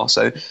so far.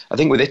 So I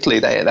think with Italy,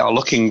 they are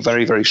looking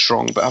very, very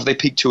strong. But have they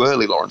peaked too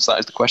early, Lawrence? That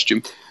is the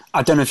question.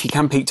 I don't know if you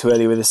can peak too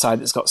early with a side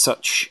that's got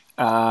such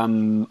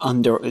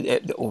under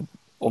or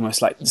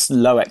almost like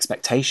low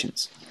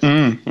expectations.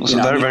 That's a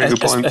very, very good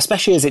point.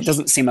 Especially as it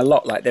doesn't seem a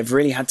lot like they've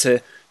really had to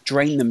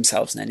drain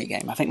themselves in any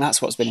game. I think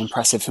that's what's been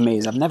impressive for me,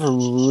 is I've never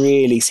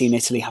really seen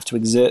Italy have to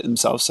exert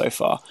themselves so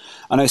far.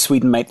 I know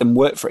Sweden made them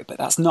work for it, but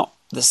that's not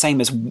the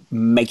same as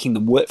making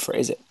them work for it,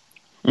 is it?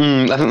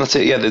 I think that's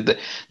it. Yeah,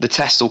 the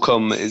test will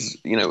come. Is,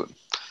 you know,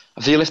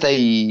 I feel if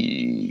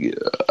they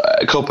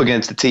come up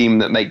against a team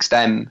that makes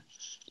them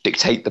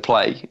dictate the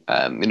play,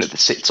 you know, that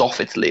sits off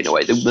Italy in a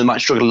way, they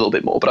might struggle a little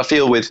bit more. But I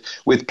feel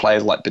with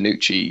players like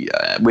Bonucci,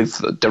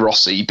 with De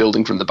Rossi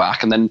building from the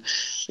back, and then,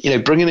 you know,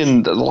 bringing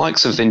in the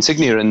likes of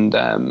Insigne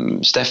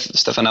and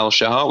Stefan El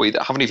Shaarawy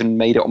that haven't even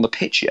made it on the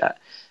pitch yet.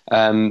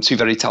 Two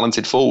very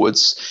talented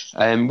forwards.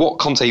 What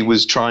Conte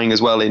was trying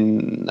as well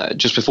in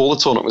just before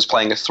the tournament was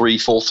playing a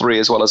 3-4-3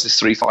 as well as this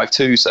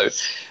 3-5-2. So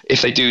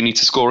if they do need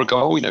to score a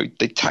goal, you know,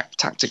 they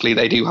tactically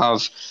they do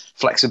have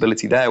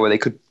flexibility there where they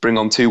could bring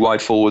on two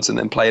wide forwards and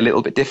then play a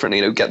little bit differently,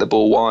 you know, get the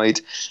ball wide,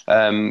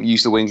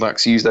 use the wing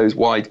backs, use those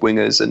wide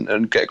wingers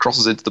and get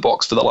crosses into the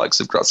box for the likes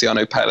of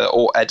Graziano Pella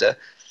or Eder,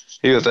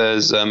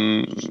 whoever's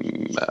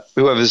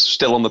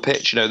still on the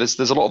pitch. You know, there's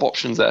a lot of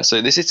options there.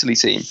 So this Italy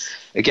team,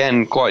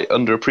 again, quite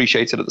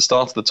underappreciated at the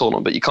start of the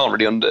tournament, but you can't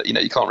really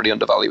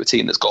undervalue a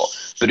team that's got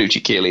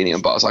Bonucci, Chiellini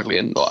and Barzagli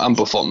and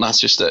Buffon. That's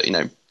just you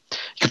know,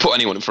 you could put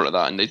anyone in front of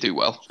that and they do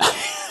well.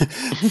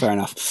 Fair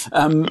enough.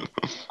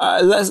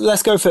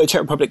 Let's go for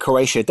Czech Republic,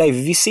 Croatia. Dave,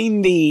 have you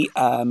seen the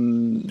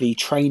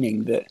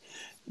training that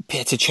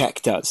Petr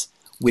Cech does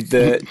with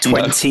the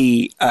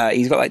 20?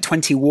 He's got like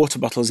 20 water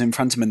bottles in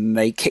front of him, and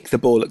they kick the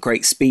ball at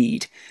great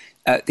speed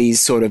at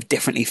these sort of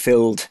differently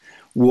filled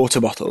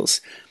water bottles,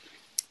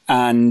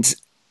 and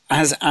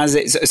as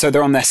it's so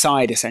they're on their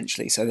side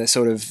essentially, so they're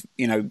sort of,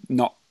 you know,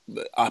 not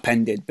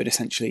upended but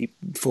essentially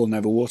fallen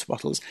over water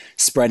bottles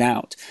spread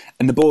out,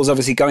 and the ball's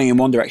obviously going in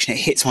one direction, it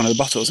hits one of the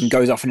bottles and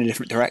goes off in a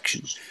different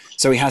direction,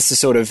 so he has to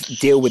sort of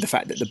deal with the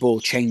fact that the ball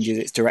changes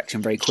its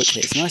direction very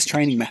quickly. It's a nice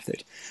training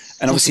method,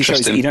 and obviously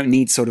shows that you don't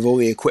need sort of all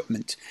the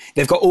equipment.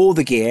 They've got all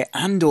the gear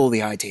and all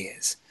the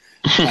ideas,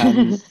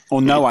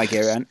 or no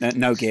gear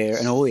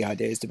and all the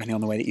ideas, depending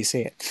on the way that you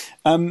see it.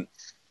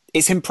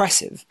 It's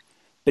impressive,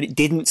 but it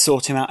didn't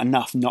sort him out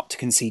enough not to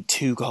concede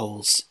 2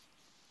 goals.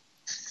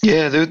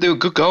 Yeah, they were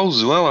good goals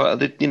as well.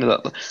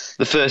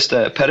 The first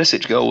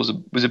Perisic goal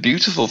was a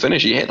beautiful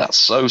finish. He hit that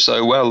so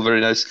well.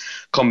 Very nice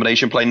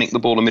combination play. Nicked the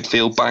ball in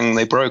midfield, bang,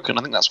 they broke. And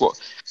I think that's what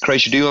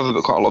Croatia do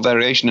have, quite a lot of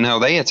variation in how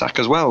they attack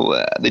as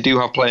well. They do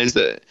have players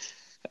that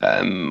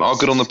are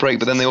good on the break,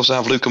 but then they also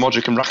have Luka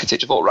Modric and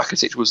Rakitic. I thought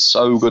Rakitic was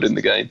so good in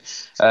the game.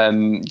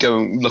 Go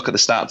and look at the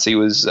stats. He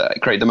was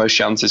created the most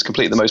chances,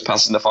 completed the most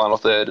passes in the final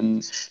third,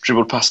 and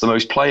dribbled past the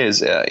most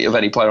players of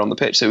any player on the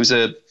pitch. So it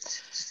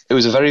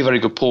was a very, very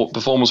good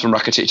performance from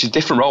Rakitic. It's a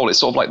different role. It's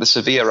sort of like the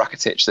Sevilla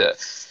Rakitic that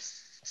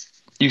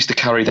used to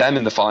carry them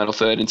in the final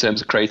third in terms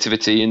of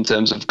creativity, in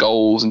terms of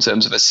goals, in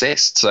terms of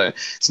assists. So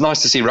it's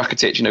nice to see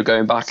Rakitic, you know,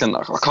 going back. And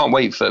I can't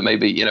wait for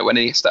maybe, you know, when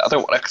Iniesta, I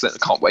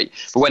can't wait,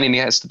 but when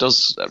Iniesta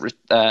does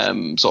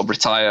sort of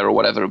retire or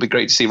whatever, it'll be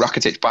great to see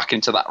Rakitic back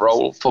into that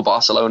role for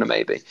Barcelona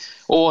maybe.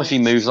 Or if he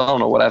moves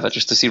on or whatever,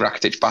 just to see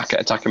Rakitic back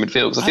at attacking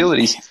midfield, because I feel that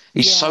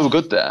he's so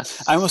good there.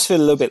 I almost feel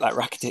a little bit like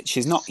Rakitic.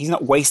 He's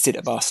not wasted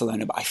at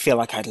Barcelona, but I feel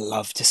like I'd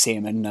love to see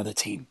him in another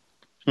team.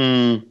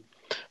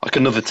 Like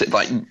another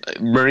like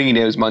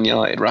Mourinho's Man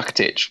United,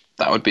 Rakitic.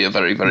 That would be a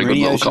very, very good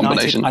little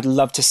combination. I'd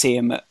love to see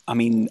him. I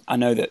mean, I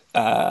know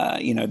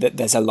that you know that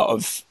there's a lot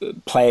of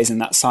players in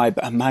that side,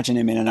 but imagine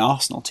him in an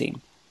Arsenal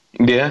team.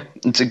 Yeah,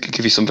 and to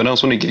give you something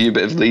else, wouldn't it? Give you a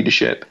bit of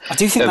leadership. I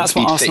do think that's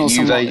what Arsenal.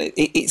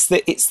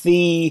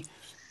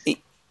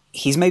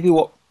 He's maybe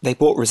what they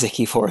bought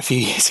Rosicky for a few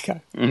years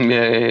ago.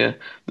 Yeah.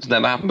 It's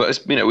never happened, but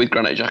it's, you know, with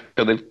Granit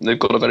Xhaka, they've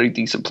got a very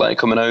decent player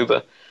coming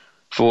over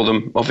for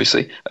them,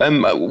 obviously.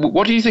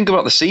 What do you think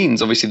about the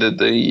scenes? Obviously,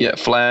 the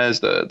flares,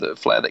 the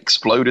flare that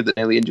exploded that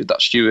nearly injured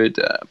that steward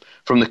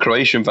from the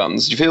Croatian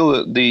fans. Do you feel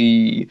that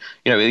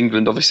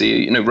England,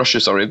 obviously, Russia,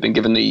 have been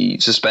given the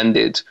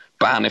suspended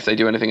ban? If they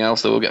do anything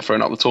else, they will get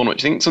thrown out of the tournament.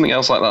 Do you think something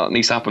else like that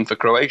needs to happen for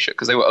Croatia?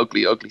 Because they were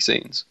ugly, ugly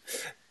scenes.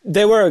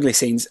 There were ugly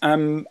scenes.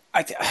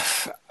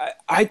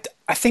 I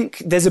think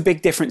there's a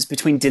big difference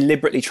between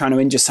deliberately trying to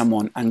injure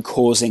someone and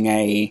causing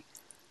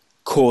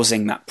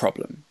that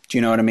problem. Do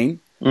you know what I mean?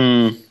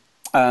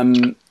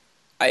 And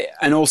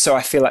also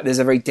I feel like there's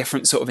a very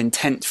different sort of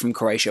intent from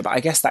Croatia, but I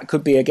guess that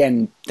could be,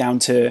 again, down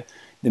to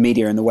the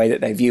media and the way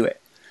that they view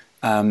it.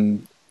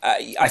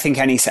 I think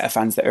any set of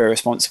fans that are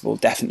irresponsible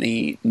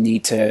definitely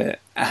need to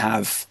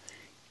have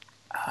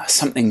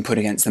something put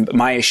against them. But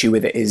my issue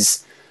with it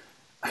is,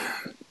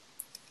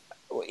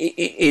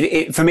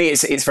 for me,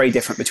 it's very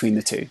different between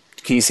the two.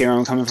 Can you see where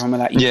I'm coming from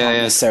with that? You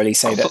can't necessarily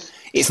say that.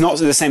 It's not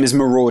the same as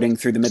marauding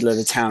through the middle of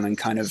the town and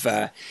kind of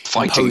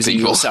imposing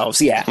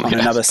yourselves on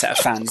another set of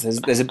fans.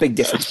 There's a big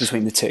difference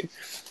between the two.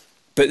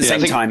 But at the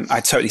same time, I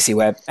totally see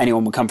where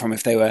anyone would come from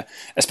if they were,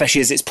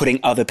 especially as it's putting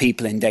other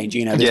people in danger.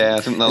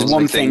 I think there's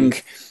one thing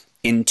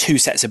in two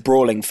sets of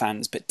brawling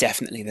fans, but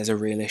definitely there's a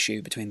real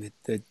issue between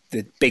the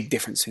big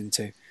difference between the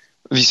two.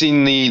 Have you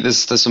seen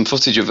there's some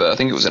footage of I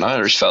think it was an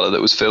Irish fella that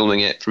was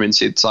filming it from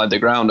inside the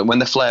ground, and when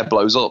the flare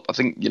blows up, I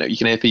think you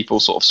can hear people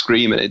sort of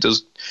screaming. It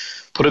does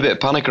put a bit of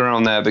panic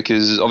around there,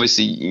 because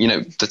obviously,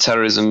 the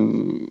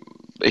terrorism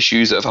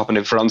issues that have happened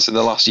in France in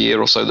the last year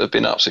or so that have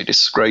been absolutely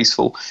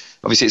disgraceful.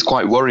 Obviously, it's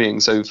quite worrying.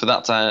 So for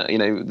that,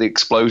 the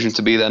explosion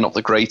to be there, not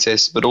the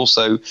greatest, but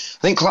also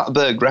I think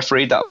Clattenburg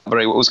refereed that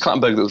very well. It was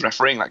Clattenburg that was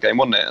refereeing that game,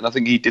 wasn't it? And I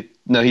think he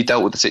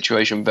dealt with the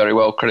situation very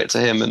well. Credit to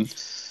him. And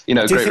do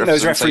you think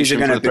those referees are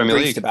going to be briefed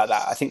League about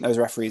that? I think those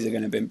referees are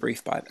going to be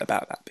briefed about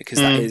that,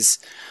 because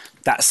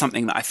that's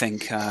something that I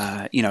think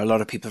a lot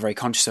of people are very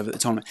conscious of at the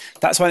tournament.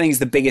 That's why I think is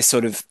the biggest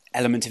sort of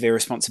element of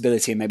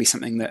irresponsibility, and maybe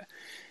something that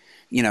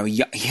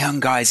young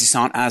guys just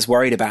aren't as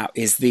worried about,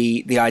 is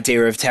the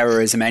idea of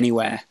terrorism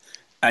anywhere.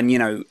 And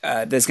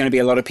there's going to be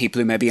a lot of people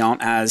who maybe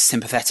aren't as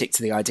sympathetic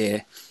to the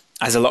idea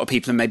as a lot of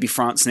people in maybe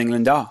France and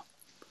England are.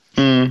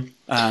 And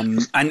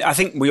I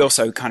think we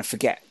also kind of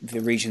forget the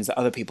regions that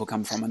other people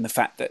come from, and the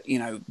fact that,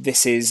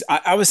 this is...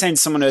 I was saying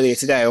to someone earlier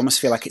today, I almost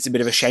feel like it's a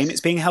bit of a shame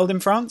it's being held in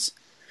France.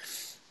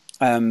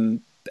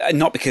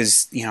 Not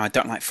because, I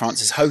don't like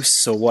France as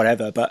hosts or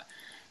whatever, but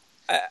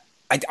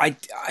I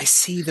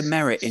see the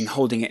merit in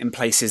holding it in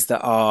places that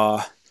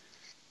are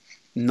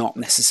not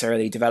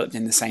necessarily developed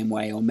in the same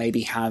way, or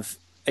maybe have...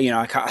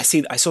 I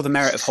saw the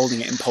merit of holding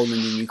it in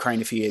Poland and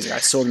Ukraine a few years ago. I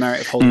saw the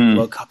merit of holding the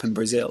World Cup in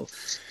Brazil.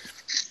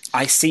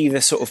 I see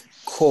the sort of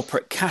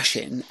corporate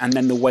cash-in, and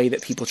then the way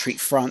that people treat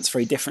France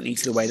very differently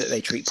to the way that they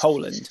treat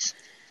Poland.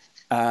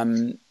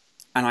 And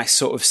I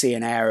sort of see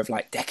an air of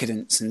like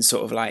decadence and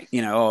sort of like,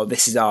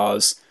 this is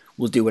ours,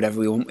 we'll do whatever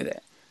we want with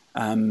it.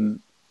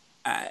 And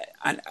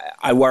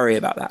I worry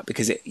about that,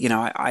 because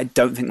I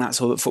don't think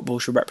that's all that football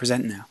should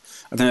represent now.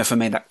 I don't know if I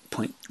made that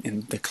point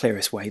in the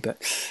clearest way,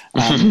 but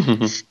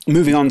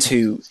moving on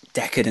to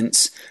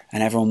decadence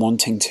and everyone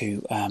wanting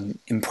to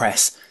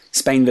impress.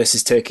 Spain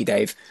versus Turkey,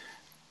 Dave.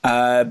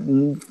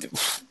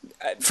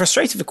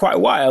 Frustrated for quite a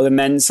while, and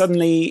then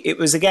suddenly it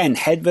was again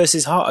head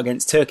versus heart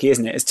against Turkey,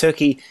 isn't it? As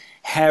Turkey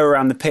hair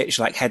around the pitch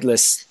like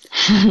headless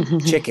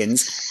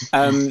chickens.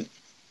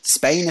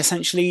 Spain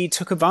essentially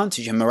took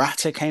advantage, and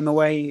Morata came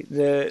away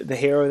the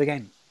hero of the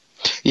game.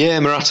 Yeah,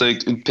 Morata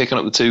picking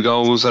up the 2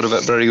 goals, had a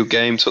very good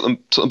game, took them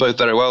both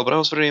very well. But I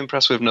was very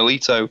impressed with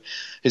Nolito.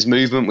 His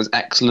movement was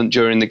excellent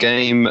during the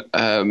game.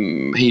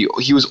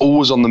 He was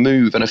always on the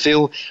move, and I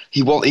feel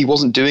he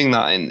wasn't doing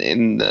that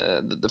in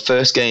the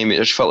first game. It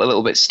just felt a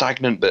little bit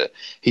stagnant. But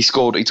he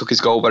scored. He took his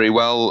goal very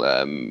well.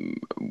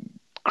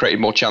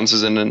 Created more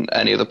chances than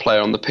any other player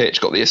on the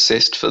pitch. Got the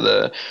assist for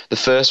the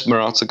first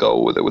Morata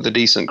goal with a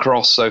decent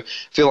cross. So I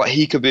feel like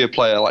he could be a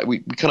player, like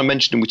we kind of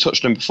mentioned him, we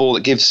touched on him before,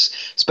 that gives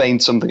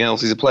Spain something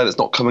else. He's a player that's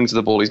not coming to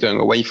the ball, he's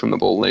going away from the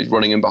ball, and he's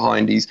running in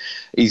behind. He's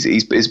I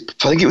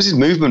think it was his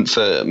movement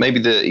for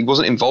maybe he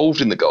wasn't involved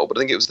in the goal, but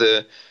I think it was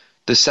the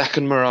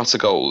second Morata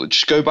goal.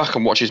 Just go back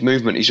and watch his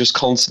movement. He's just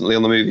constantly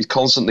on the move. He's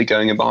constantly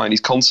going in behind. He's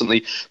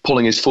constantly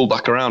pulling his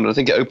fullback around. And I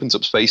think it opens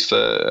up space for,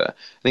 I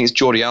think it's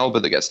Jordi Alba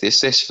that gets the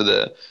assist for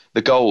the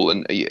goal.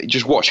 And you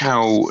just watch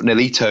how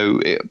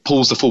Nolito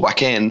pulls the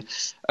fullback in,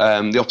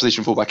 the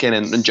opposition fullback in,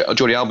 and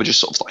Jordi Alba just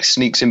sort of like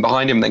sneaks in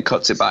behind him and then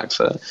cuts it back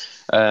for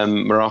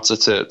Morata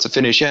to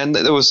finish. Yeah, and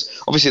there was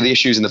obviously the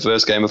issues in the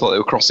first game. I thought they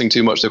were crossing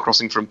too much. They were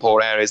crossing from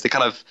poor areas. They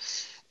kind of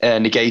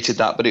negated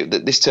that, but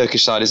this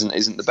Turkish side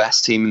isn't the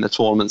best team in the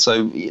tournament,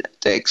 so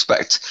they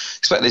expect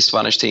this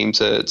Spanish team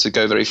to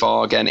go very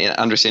far. Again,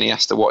 Andres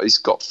Iniesta, he's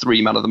got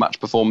 3 man of the match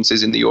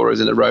performances in the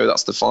Euros in a row.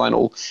 That's the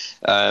final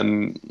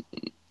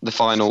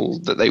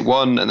that they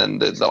won, and then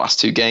the last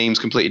 2 games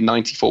completed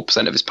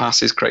 94% of his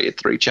passes, created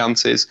 3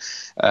 chances.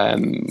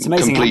 It's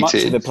amazing how much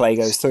of the play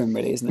goes through him,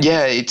 really, isn't it?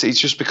 Yeah,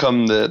 it's just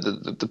become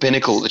the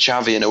pinnacle, the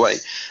Xavi in a way.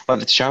 Like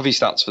the Xavi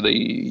stats for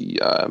the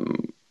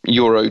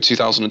Euro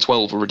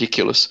 2012 were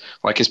ridiculous.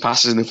 Like his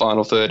passes in the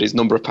final third, his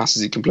number of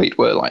passes he completed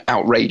were like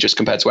outrageous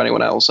compared to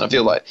anyone else. And I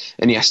feel like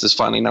Iniesta's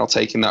finally now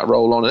taking that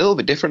role on a little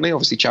bit differently.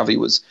 Obviously, Xavi,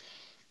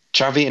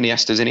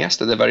 Iniesta's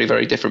Iniesta. They're very,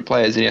 very different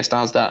players. Iniesta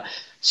has that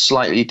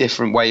slightly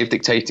different way of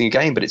dictating a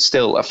game, but it's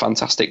still a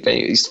fantastic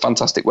game. It's a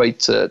fantastic way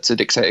to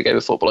dictate a game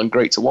of football, and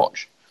great to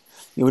watch.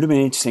 It would have been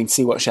interesting to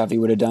see what Xavi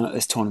would have done at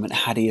this tournament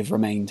had he have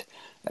remained,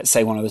 let's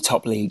say, one of the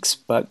top leagues.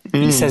 But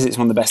he says it's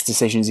one of the best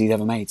decisions he's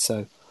ever made,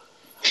 so...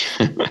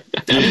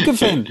 Good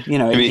for him.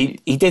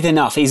 He did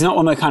enough. He's not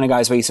one of the kind of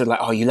guys where he's sort of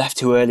like, oh, you left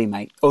too early,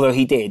 mate. Although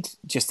he did,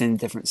 just in a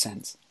different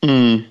sense.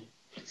 I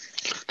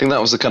think that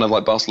was the kind of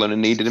like Barcelona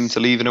needed him to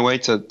leave in a way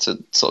to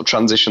sort of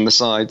transition the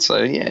side.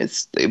 So yeah,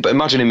 but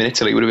imagine him in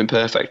Italy, it would have been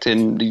perfect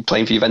in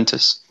playing for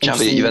Juventus.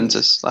 Xavi at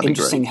Juventus. That'd be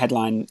interesting great.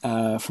 Headline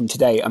from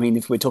today. I mean,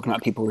 if we're talking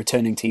about people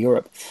returning to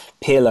Europe,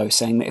 Pirlo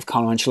saying that if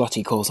Carlo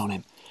Ancelotti calls on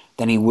him,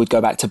 then he would go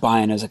back to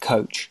Bayern as a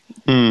coach.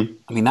 I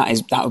mean,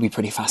 that would be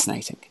pretty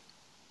fascinating.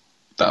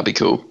 That'd be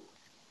cool.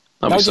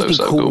 That would just be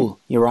cool.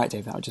 You're right,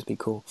 Dave. That would just be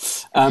cool.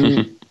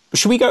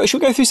 Should we go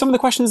through some of the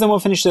questions, then we'll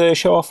finish the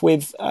show off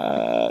with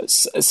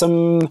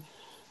some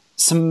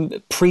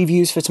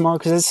previews for tomorrow,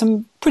 because there's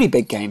some pretty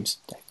big games,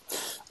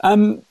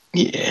 Dave.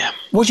 Yeah.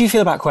 What do you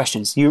feel about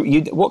questions?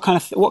 What kind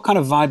of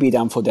vibe are you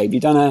down for, Dave?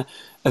 You've done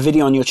a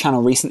video on your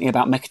channel recently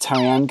about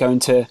Mkhitaryan going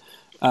to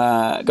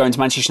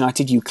Manchester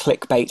United. You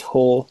clickbait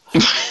whore.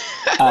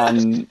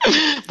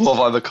 What have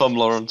I become,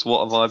 Lawrence?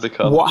 What have I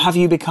become? What have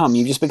you become?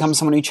 You've just become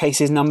someone who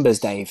chases numbers,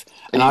 Dave.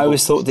 And I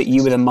always thought that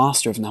you were the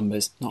master of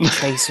numbers, not a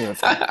chaser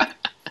of them.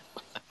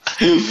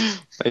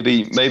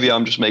 Maybe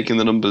I'm just making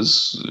the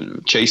numbers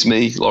chase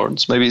me,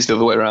 Lawrence. Maybe it's the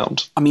other way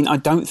around. I mean, I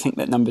don't think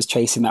that numbers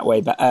chase in that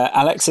way, but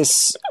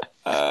Alexis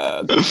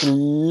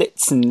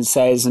Blitzen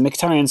says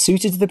Mkhitaryan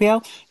suited to the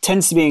PL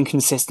tends to be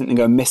inconsistent and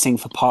go missing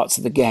for parts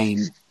of the game.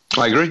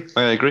 I agree.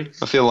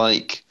 I feel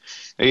like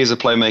he is a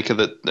playmaker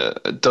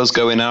that does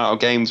go in and out of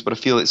games, but I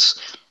feel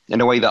it's,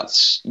 in a way,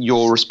 that's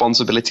your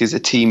responsibility as a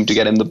team to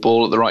get him the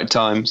ball at the right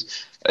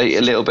times.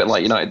 A little bit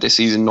like United this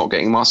season, not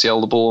getting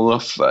Martial the ball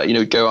enough.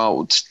 Go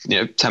out,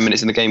 10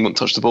 minutes in the game, won't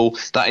touch the ball.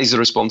 That is the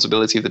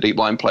responsibility of the deep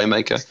line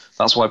playmaker.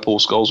 That's why Paul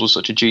Scholes was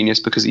such a genius,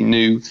 because he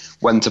knew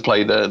when to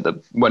play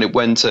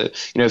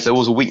if there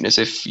was a weakness,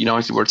 if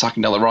United were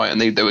attacking down the right and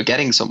they were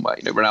getting somewhere.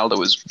 Ronaldo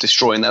was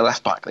destroying their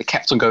left back. They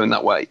kept on going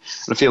that way.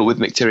 And I feel with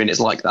Mkhitaryan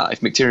it's like that.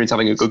 If Mkhitaryan's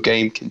having a good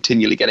game,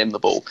 continually get him the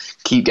ball.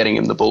 Keep getting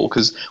him the ball,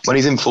 because when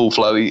he's in full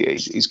flow,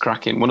 he's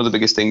cracking. One of the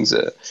biggest things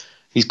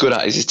he's good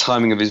at is his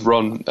timing of his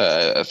run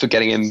for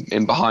getting him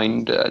in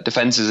behind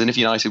defences. And if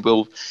United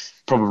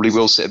probably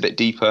will sit a bit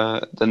deeper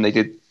than they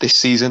did this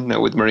season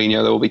with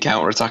Mourinho, they will be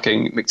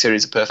counter-attacking.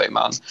 Mkhitaryan's a perfect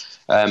man.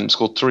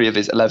 Scored 3 of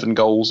his 11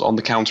 goals on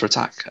the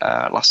counter-attack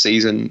last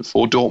season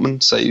for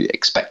Dortmund. So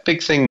expect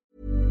big things.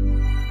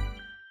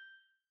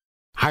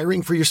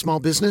 Hiring for your small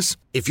business?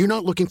 If you're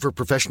not looking for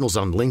professionals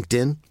on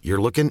LinkedIn, you're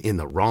looking in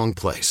the wrong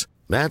place.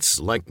 That's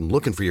like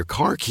looking for your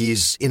car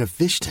keys in a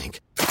fish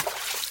tank.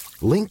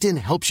 LinkedIn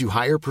helps you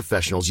hire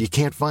professionals you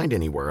can't find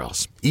anywhere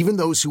else, even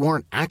those who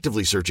aren't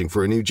actively searching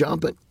for a new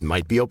job but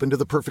might be open to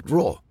the perfect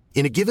role.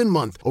 In a given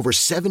month, over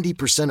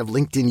 70% of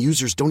LinkedIn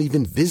users don't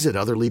even visit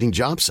other leading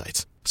job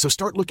sites. So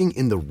start looking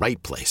in the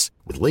right place.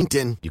 With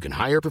LinkedIn, you can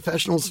hire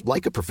professionals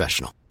like a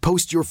professional.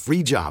 Post your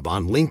free job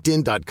on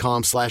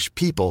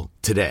linkedin.com/people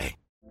today.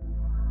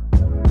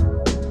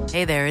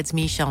 Hey there, it's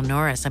Michelle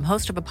Norris. I'm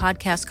host of a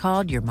podcast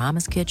called Your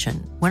Mama's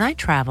Kitchen. When I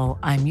travel,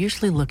 I'm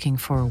usually looking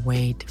for a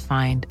way to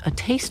find a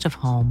taste of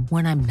home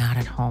when I'm not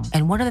at home.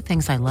 And one of the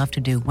things I love to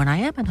do when I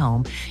am at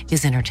home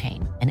is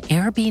entertain. And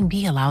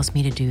Airbnb allows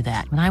me to do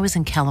that. When I was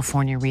in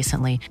California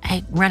recently,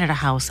 I rented a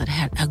house that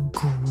had a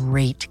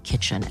great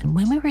kitchen. And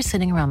when we were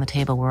sitting around the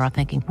table, we were all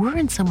thinking, we're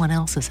in someone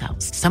else's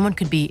house. Someone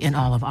could be in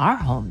all of our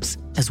homes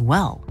as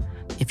well.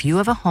 If you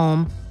have a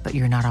home, but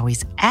you're not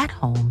always at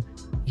home,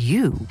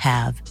 you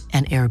have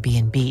an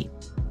Airbnb.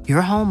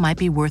 Your home might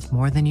be worth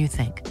more than you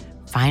think.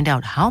 Find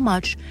out how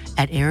much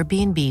at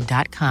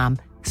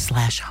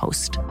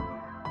airbnb.com/host.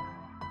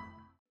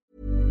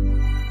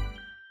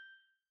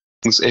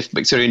 If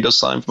Mkhitaryan does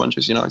sign for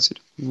Manchester United.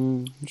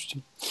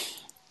 Interesting.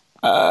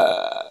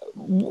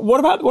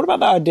 What about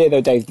that idea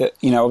though, Dave, that,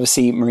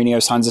 obviously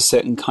Mourinho signs a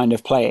certain kind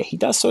of player.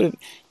 Does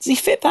he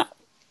fit that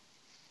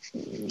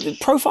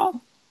profile?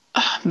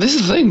 This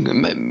is the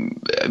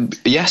thing.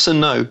 Yes and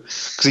no,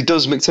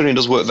 because Mkhitaryan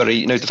does work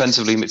very,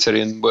 defensively.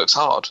 Mkhitaryan works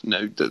hard.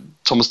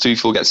 Thomas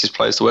Tuchel gets his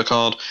players to work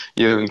hard.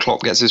 Jurgen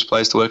Klopp gets his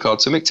players to work hard.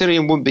 So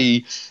Mkhitaryan wouldn't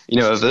be,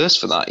 averse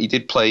for that. He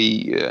did play.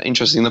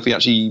 Interesting enough,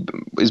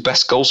 his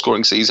best goal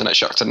scoring season at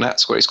Shakhtar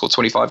Donetsk, where he scored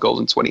 25 goals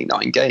in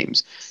 29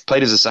 games.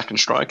 Played as a second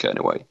striker in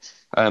a way.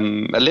 A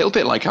little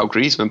bit like how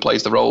Griezmann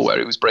plays the role, where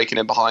he was breaking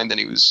in behind and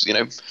he was,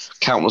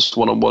 countless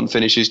one-on-one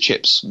finishes,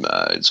 chips,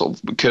 sort of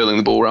curling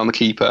the ball around the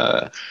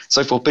keeper,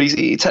 so forth. But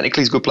he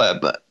technically is a good player,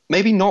 but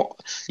maybe not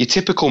your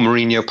typical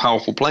Mourinho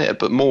powerful player,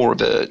 but more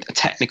of a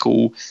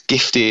technical,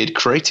 gifted,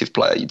 creative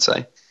player, you'd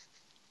say.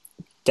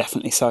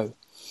 Definitely so.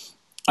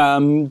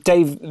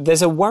 Dave,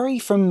 there's a worry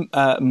from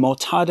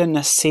Mortada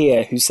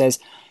Nasir, who says,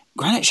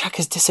 Granit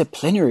Xhaka's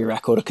disciplinary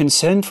record, a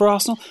concern for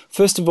Arsenal?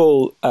 First of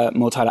all,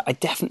 Mortada, I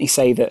definitely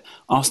say that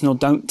Arsenal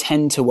don't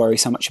tend to worry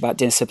so much about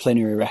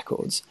disciplinary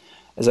records,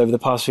 as over the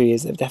past few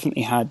years they've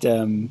definitely had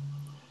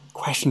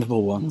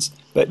questionable ones.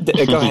 But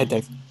go ahead,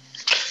 Dave.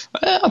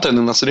 I don't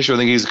think that's an issue. I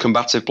think he's a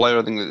combative player.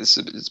 I think that it's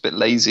a bit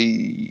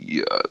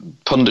lazy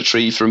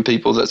punditry from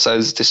people that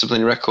says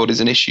disciplinary record is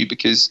an issue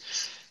because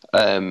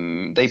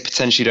they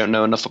potentially don't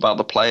know enough about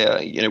the player.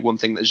 One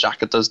thing that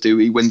Xhaka does do,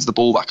 he wins the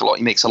ball back a lot.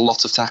 He makes a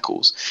lot of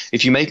tackles.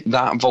 If you make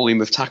that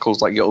volume of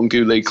tackles, like your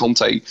N'Golo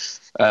Conte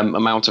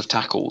amount of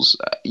tackles,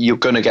 you're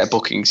going to get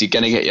bookings. You're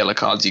going to get yellow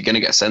cards. You're going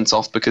to get sent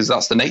off because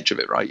that's the nature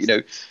of it, right?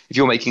 If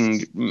you're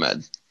making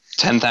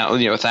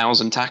 10,000,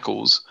 1,000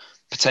 tackles,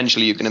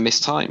 potentially you're going to miss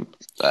time.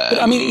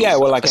 But I mean, yeah,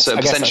 well, I guess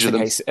that's the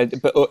case.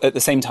 But at the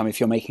same time, if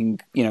you're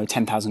making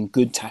 10,000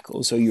 good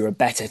tackles, so you're a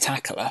better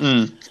tackler,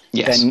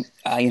 yes. Then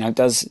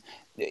does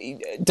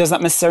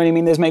that necessarily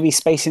mean there's maybe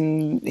space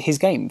in his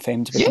game for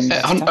him to become?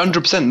 Yeah,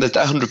 100%. There's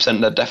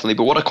 100% there definitely.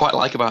 But what I quite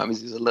like about him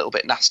is he's a little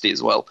bit nasty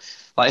as well.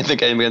 Like in the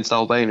game against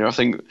Albania, I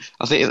think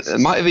it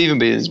might have even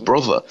been his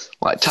brother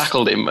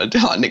tackled him and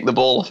nicked the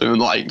ball off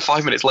him, and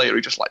 5 minutes later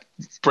he just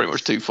pretty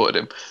much 2-footed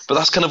him. But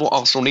that's kind of what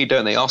Arsenal need,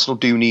 don't they? Arsenal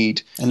do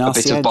need a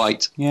bit of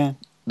bite. Yeah.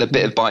 A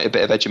bit of bite, a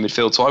bit of edge in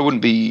midfield. So I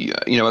wouldn't be,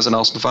 as an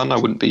Arsenal fan, I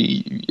wouldn't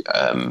be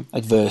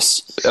adverse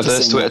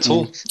to it at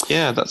all.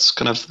 Yeah, that's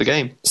kind of the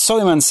game.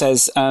 Soliman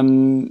says,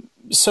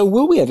 So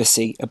will we ever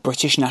see a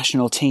British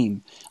national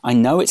team? I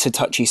know it's a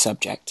touchy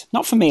subject.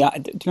 Not for me, to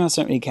be honest,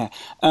 I don't really care.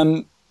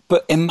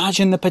 But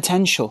imagine the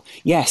potential.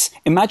 Yes,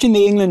 imagine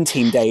the England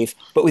team, Dave,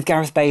 but with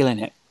Gareth Bale in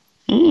it.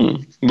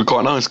 It'd be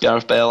quite nice.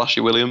 Gareth Bale,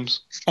 Ashley Williams.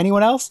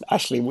 Anyone else?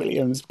 Ashley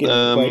Williams.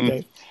 Great,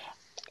 Dave.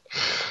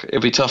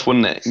 It'd be tough,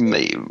 wouldn't it?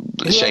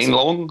 Shane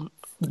Long?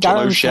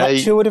 Darren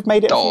Fletcher would have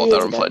made it.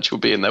 Darren Fletcher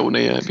would be in there,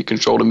 wouldn't he? He'd be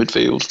controlling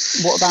midfield.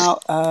 What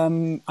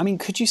about,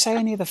 could you say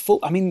any of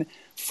the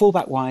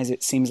fullback-wise,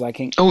 it seems like...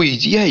 you'd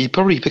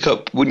probably pick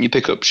up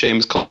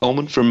Seamus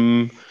Coleman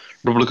from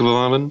Republic of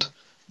Ireland.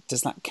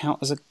 Does that count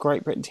as a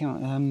Great Britain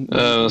team?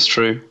 That's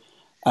true.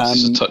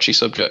 This is a touchy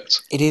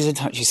subject. It is a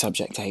touchy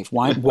subject, Dave.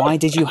 Why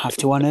did you have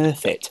to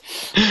unearth it?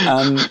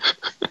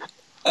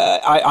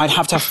 I'd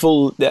have to have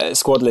full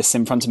squad lists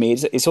in front of me.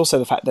 It's also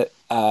the fact that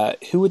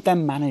who would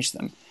then manage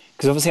them?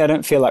 Because obviously I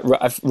don't feel like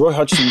Roy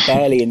Hodgson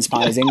barely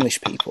inspires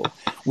English people.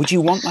 Would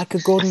you want like a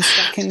Gordon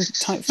Strachan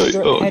type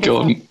figure? Oh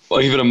God,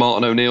 or even a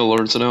Martin O'Neill,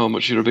 or I don't know how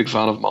much you're a big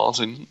fan of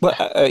Martin. Well,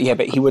 yeah,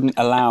 but he wouldn't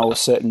allow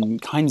certain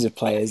kinds of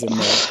players in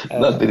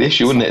there. That'd be the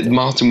issue, wouldn't it?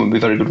 Martin wouldn't be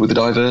very good with the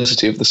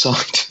diversity of the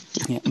side.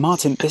 Yeah,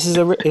 Martin, this is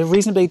a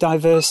reasonably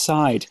diverse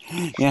side.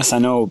 Yes, I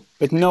know,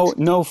 but no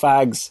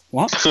fags.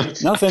 What?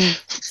 Nothing.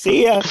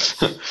 See ya.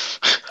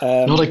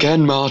 Not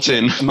again,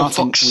 Martin. Martin,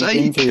 for fuck's we've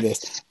been sake. through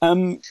this.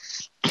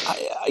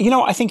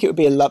 I think it would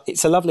be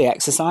it's a lovely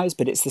exercise,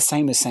 but it's the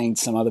same as saying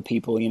to some other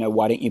people,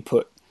 why don't you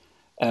put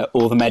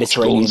all the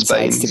Mediterranean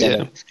sides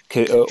together,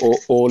 or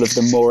all of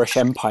the Moorish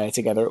Empire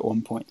together at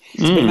one point?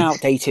 It's a bit of an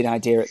outdated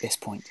idea at this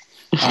point.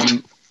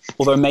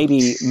 Although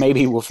maybe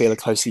we'll feel a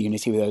closer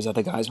unity with those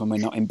other guys when we're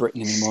not in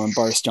Britain anymore, and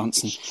Boris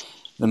Johnson,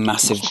 the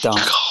massive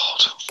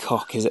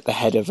cock, is at the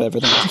head of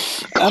everything.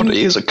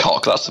 He is a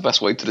cock. That's the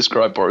best way to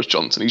describe Boris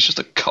Johnson. He's just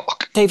a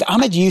cock. Dave,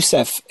 Ahmed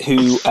Youssef,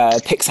 who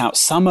picks out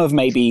some of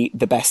maybe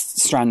the best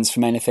strands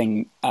from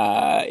anything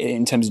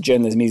in terms of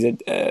journalism, he's an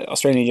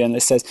Australian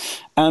journalist, says,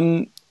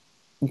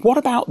 what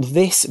about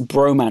this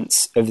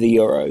bromance of the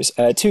Euros?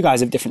 Two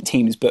guys of different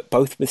teams, but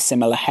both with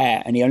similar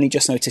hair, and he only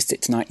just noticed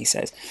it tonight, he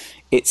says.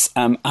 It's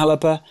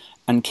Alaba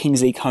and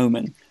Kingsley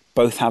Coman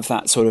both have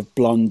that sort of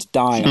blonde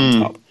dye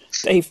on top.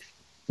 Dave,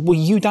 will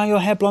you dye your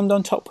hair blonde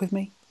on top with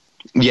me?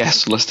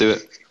 Yes, let's do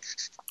it.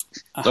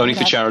 Only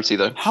for charity,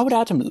 though. How would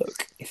Adam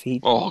look if he...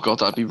 Oh, God,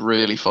 that'd be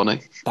really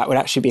funny. That would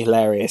actually be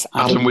hilarious.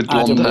 Adam with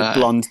blonde hair. With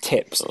blonde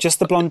tips. Just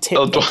the blonde tip.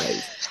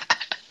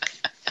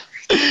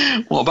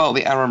 What about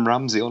the Aaron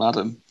Ramsey on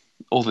Adam?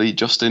 Or the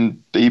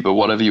Justin Bieber,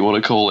 whatever you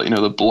want to call it,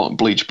 the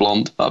bleach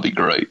blonde. That'd be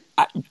great.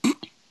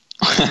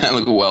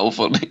 Look well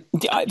funny.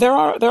 There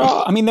are.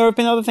 I mean, there have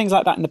been other things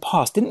like that in the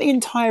past. Didn't the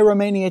entire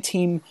Romania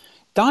team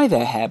dye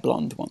their hair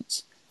blonde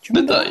once?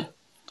 Did they?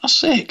 That's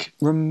sick.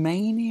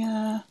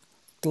 Romania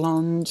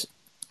blonde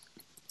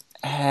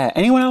hair.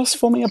 Anyone else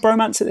forming a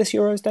bromance at this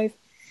Euros, Dave?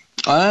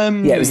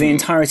 Yeah, it was the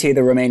entirety of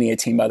the Romania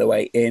team, by the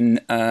way, in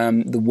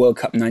the World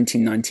Cup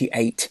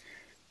 1998.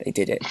 They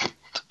did it.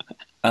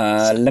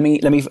 I'll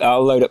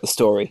load up the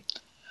story.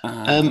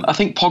 I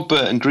think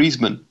Pogba and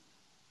Griezmann,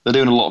 they're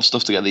doing a lot of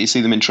stuff together. You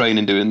see them in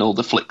training doing all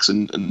the flicks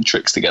and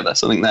tricks together.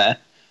 So I think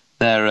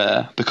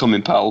they're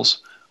becoming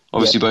pals.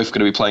 Obviously, both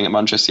going to be playing at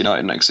Manchester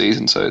United next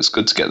season, so it's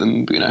good to get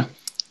them,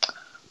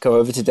 Go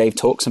over to Dave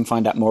Talks and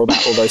find out more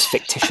about all those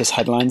fictitious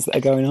headlines that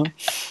are going on.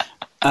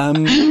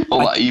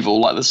 All that evil,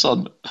 like the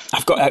sun.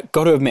 I've got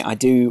to admit, I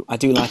do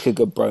like a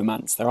good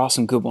bromance. There are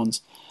some good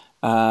ones.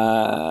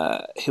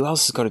 Who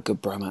else has got a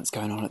good bromance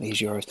going on at these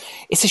Euros?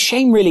 It's a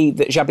shame, really,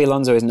 that Xabi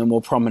Alonso isn't a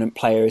more prominent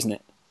player, isn't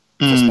it?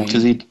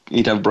 Because he'd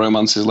have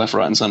bromances left,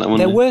 right and centre, wouldn't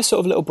there he? were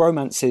sort of little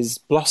bromances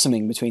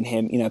blossoming between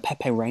him.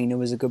 Pepe Reina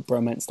was a good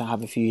bromance to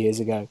have a few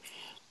years ago,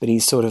 but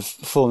he's sort of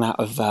fallen out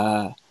of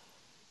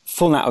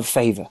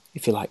favour,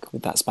 if you like,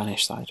 with that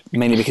Spanish side.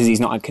 Mainly because he's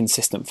not a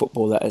consistent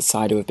footballer at a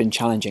side who have been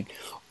challenging.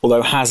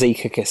 Although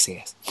Iker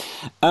Casillas.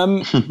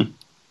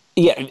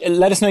 Yeah,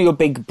 let us know your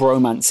big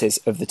bromances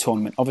of the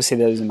tournament. Obviously,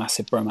 there was a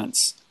massive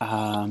bromance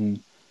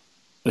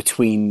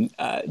between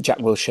Jack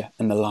Wilshere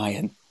and the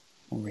Lion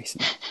more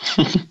recently.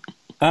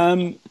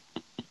 I'm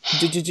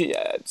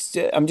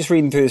just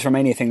reading through this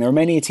Romania thing. The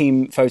Romania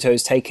team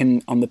photos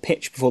taken on the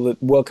pitch before the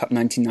World Cup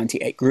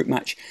 1998 group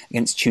match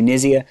against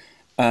Tunisia.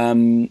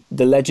 The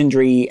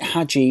legendary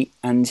Hadji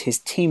and his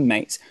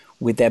teammates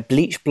with their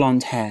bleach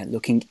blonde hair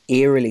looking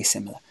eerily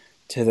similar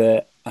to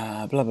the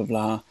blah, blah,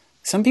 blah.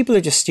 Some people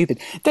are just stupid.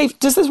 Dave,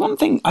 does this one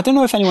thing... I don't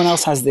know if anyone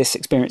else has this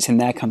experience in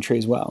their country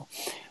as well,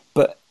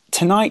 but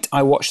tonight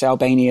I watched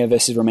Albania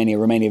versus Romania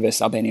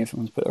versus Albania, if I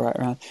want to put it right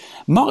around.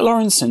 Mark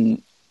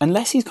Lawrenson,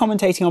 unless he's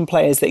commentating on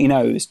players that he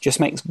knows,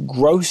 just makes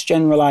gross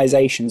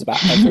generalisations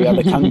about every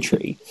other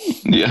country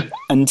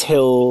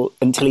until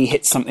he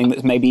hits something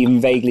that's maybe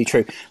even vaguely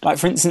true. Like,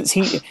 for instance,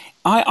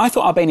 I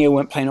thought Albania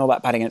weren't playing all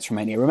that bad against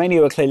Romania. Romania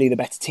were clearly the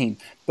better team,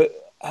 but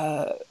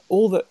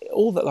all that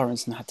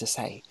Lawrenson had to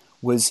say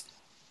was...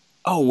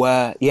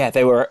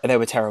 they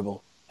were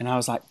terrible. And I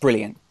was like,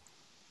 brilliant.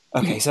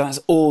 Okay, so that's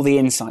all the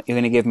insight you're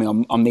going to give me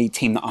on the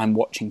team that I'm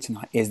watching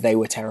tonight, is they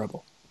were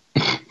terrible.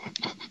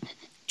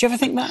 Do you ever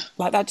think that?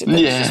 Like that? It's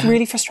just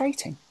really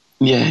frustrating.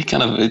 Yeah,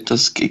 it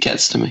does. It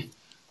gets to me. It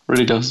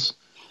really does.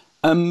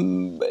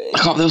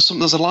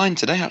 There's a line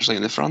today actually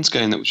in the France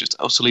game that was just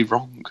utterly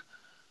wrong.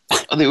 I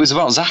think it was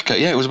about Xhaka.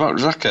 Yeah, it was about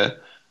Xhaka,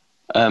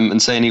 and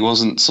saying he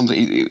wasn't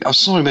something. I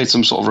saw he made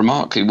some sort of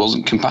remark. He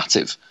wasn't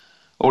combative,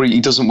 or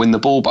he doesn't win the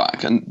ball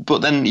back.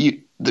 But then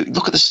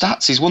look at the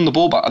stats. He's won the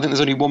ball back. I think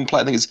there's only one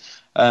player. I think it's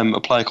a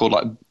player called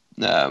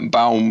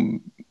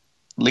Baum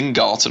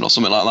Lingarten or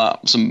something like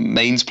that. Some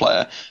Mainz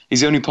player.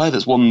 He's the only player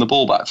that's won the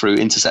ball back through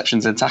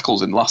interceptions and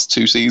tackles in the last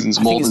 2 seasons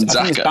more than Xhaka.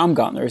 I think it's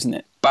Baumgartner, isn't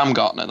it?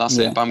 Baumgartner, that's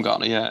it.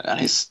 Baumgartner, yeah. And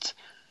it's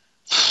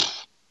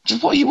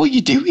just what are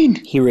you doing?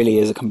 He really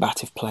is a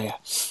combative player.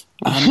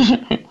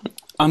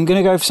 I'm going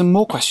to go for some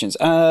more questions.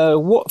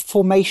 What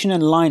formation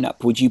and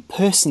lineup would you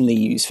personally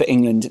use for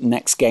England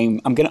next game?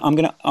 I'm going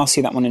to ask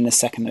you that one in a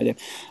second, though, Dave.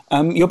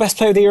 Your best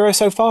player of the Euro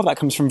so far? That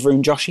comes from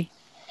Vroom Joshi.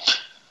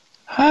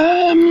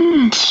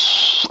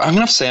 I'm going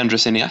to have to say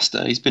Andres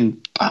Iniesta. He's been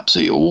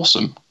absolutely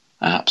awesome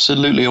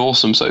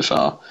so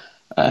far.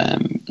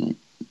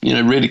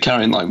 Really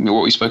carrying, like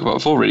what we spoke about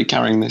before, really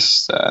carrying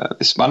this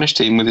Spanish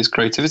team with his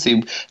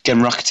creativity.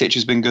 Again, Rakitic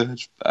has been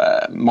good.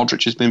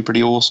 Modric has been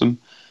pretty awesome.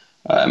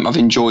 I've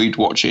enjoyed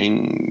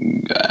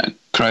watching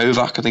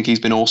Krajovac. I think he's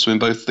been awesome in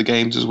both the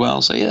games as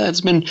well. So yeah,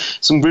 it's been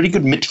some really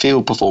good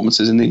midfield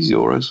performances in these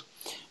Euros.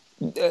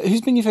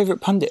 Who's been your favourite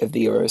pundit of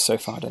the Euros so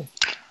far, Dave?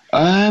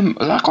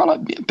 I quite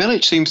like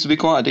Bilic. Seems to be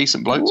quite a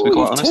decent bloke, to be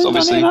quite honest.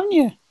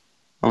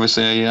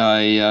 Obviously,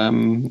 I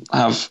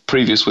have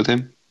previous with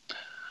him.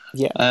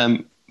 Yeah.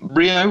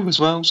 Rio as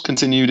well has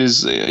continued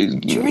his. Do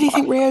you really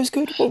think Rio's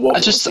good?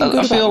 I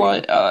feel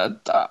like I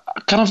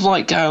kind of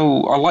like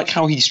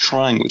how he's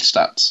trying with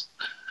stats.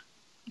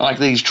 I like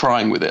that he's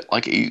trying with it.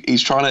 Like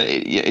he's trying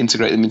to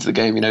integrate them into the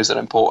game. He knows they're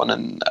important,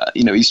 and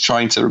he's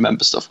trying to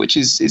remember stuff, which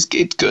is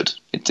good.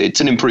 It's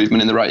an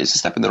improvement it's a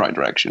step in the right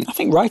direction. I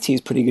think Wrighty is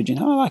pretty good.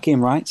 I like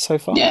Ian Wright so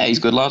far. Yeah, he's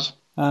a good lad.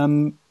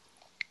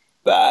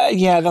 But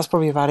yeah, that's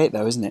probably about it,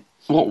 though, isn't it?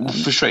 What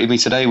frustrated me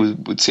today was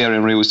Thierry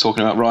Henry was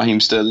talking about Raheem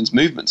Sterling's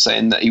movement,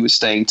 saying that he was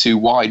staying too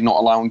wide, not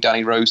allowing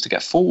Danny Rose to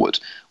get forward,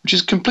 which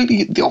is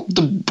completely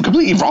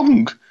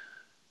wrong.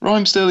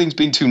 Raheem Sterling's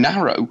been too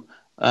narrow,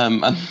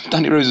 and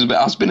Danny Rose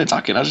has been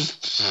attacking.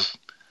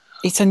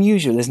 It's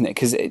unusual, isn't it?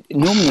 Because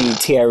normally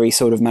Thierry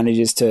sort of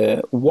manages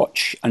to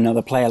watch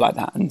another player like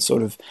that and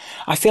sort of...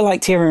 I feel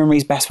like Thierry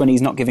Henry's best when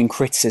he's not giving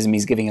criticism,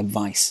 he's giving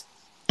advice.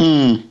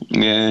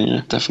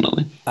 Yeah,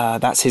 definitely.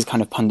 That's his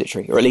kind of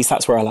punditry, or at least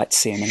that's where I like to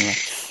see him anyway.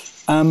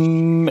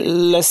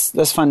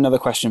 Let's find another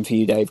question for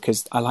you, Dave,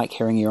 because I like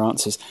hearing your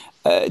answers.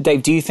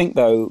 Dave, do you think,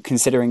 though,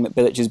 considering that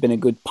Bilic has been a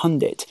good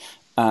pundit,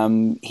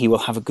 he will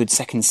have a good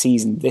second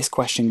season? This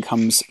question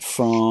comes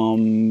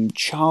from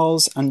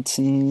Charles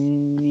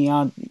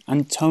Antoniades,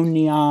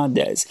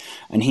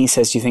 and he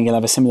says, do you think he'll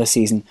have a similar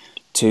season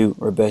to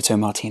Roberto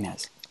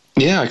Martinez?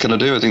 Yeah, I kind of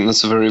do. I think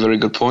that's a very, very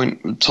good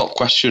point. Top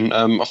question.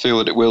 I feel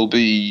that it will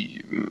be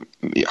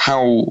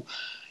how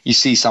you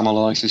see Sam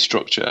Allardyce's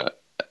structure.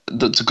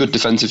 That's a good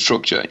defensive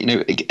structure.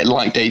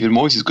 Like David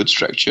Moyes' good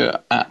structure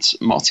at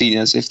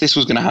Martinez. If this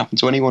was going to happen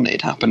to anyone,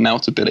 it'd happen now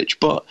to Bilic.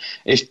 But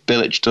if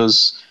Bilic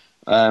does,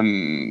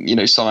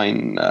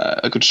 sign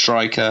a good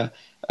striker,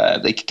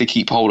 they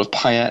keep hold of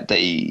Payet.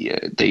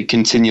 They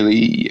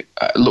continually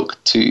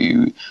look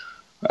to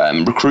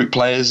recruit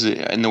players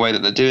in the way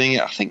that they're doing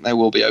it. I think they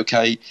will be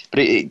okay, but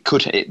it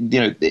could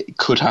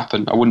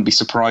happen. I wouldn't be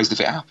surprised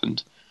if it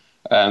happened.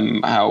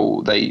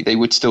 How they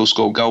would still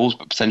score goals,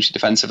 but potentially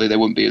defensively they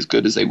wouldn't be as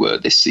good as they were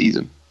this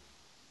season.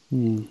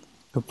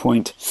 Good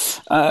point.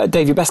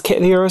 Dave, your best kit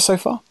of the Euro so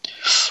far?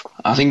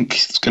 I think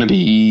it's going to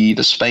be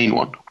the Spain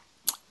one.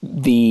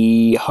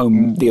 The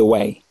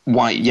away.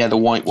 White, yeah, the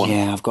white one.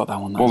 Yeah, I've got that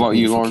one. What about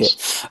you,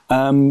 Lawrence?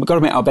 Got to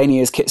admit,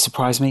 Albania's kit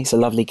surprised me. It's a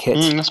lovely kit.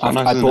 That's quite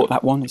nice, I bought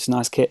that one. It's a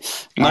nice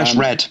kit. Nice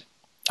red.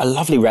 A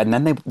lovely red. And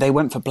then they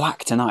went for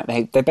black tonight.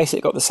 They basically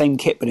got the same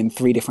kit, but in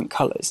 3 different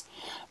colours.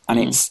 And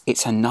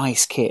it's a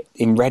nice kit.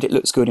 In red, it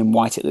looks good. In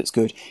white, it looks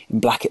good. In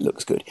black, it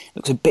looks good. It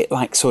looks a bit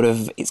like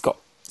it's got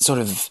I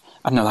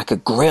don't know, like a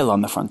grill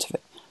on the front of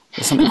it.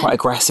 There's something quite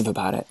aggressive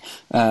about it,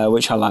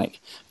 which I like.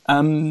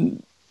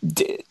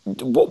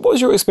 What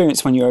was your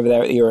experience when you were over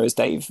there at the Euros,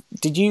 Dave?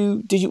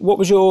 What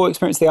was your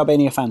experience with the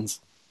Albania fans?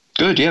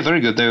 Good, yeah,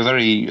 very good. They were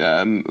very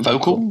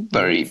vocal,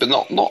 but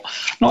not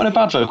in a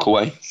bad vocal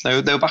way.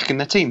 They were backing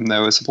their team. They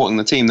were supporting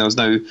the team. There was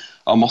no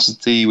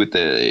animosity with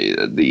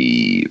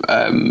the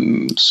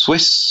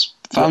Swiss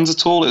fans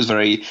at all. It was a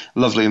very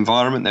lovely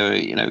environment. They were,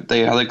 they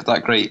had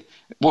that great.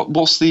 What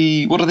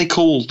do they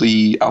call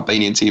the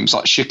Albanian teams?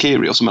 Like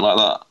Shaqiri or something like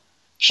that.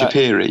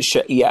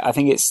 Shaqiri. Yeah, I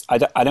think it's.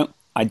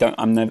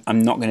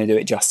 I'm not going to do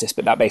it justice,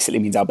 but that basically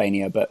means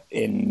Albania, but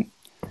in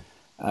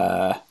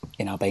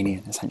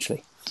Albanian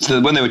essentially. So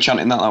when they were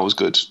chanting that was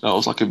good. That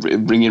was like a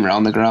ringing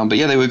around the ground. But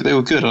yeah, they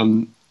were good.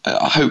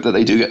 I hope that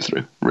they do get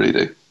through. Really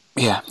do.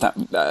 Yeah,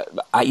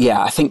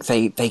 I think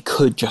they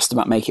could just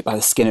about make it by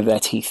the skin of their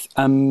teeth.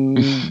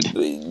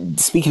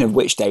 Speaking of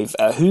which, Dave,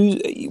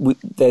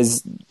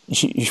 there's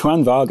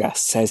Juan Vargas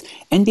says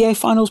NBA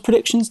Finals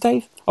predictions,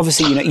 Dave.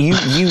 Obviously,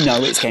 you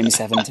know it's Game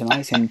 7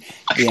 tonight in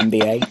the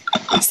NBA.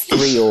 It's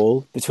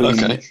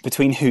 3-3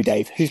 between who,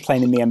 Dave? Who's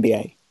playing in the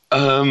NBA?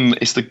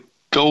 It's the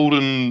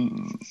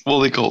what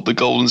are they called? The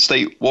Golden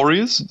State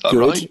Warriors. Is that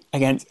right?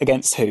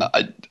 Against who?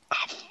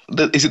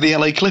 Is it the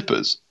LA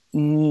Clippers?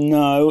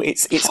 No,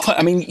 it's.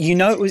 I mean,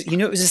 it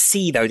was a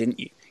C though, didn't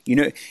you?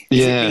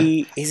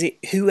 Is it?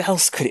 Who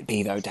else could it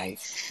be though,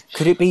 Dave?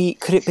 Could it be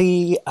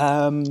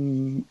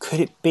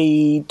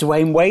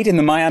Dwayne Wade in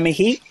the Miami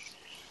Heat?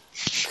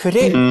 Could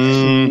it?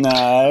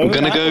 No. I'm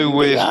going to go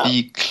with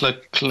the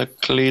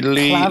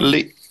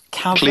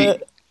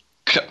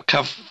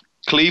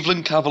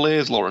Cleveland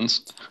Cavaliers,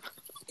 Lawrence.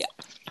 Yeah,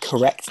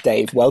 correct,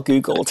 Dave. Well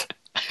Googled.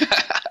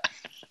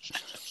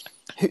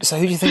 So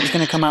who do you think is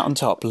going to come out on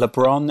top?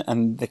 LeBron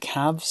and the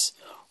Cavs,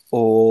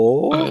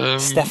 or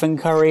Stephen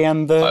Curry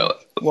and the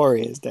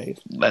Warriors, Dave?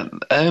 Right,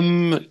 let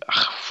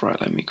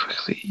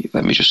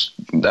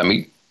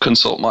me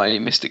consult my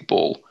mystic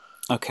ball.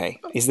 Okay,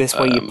 is this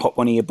where you pop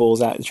one of your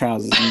balls out of the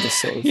trousers and just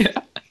sort of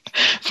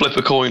flip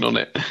a coin on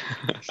it?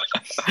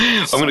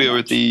 I'm going to go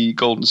with the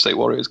Golden State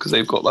Warriors because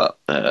they've got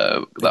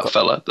that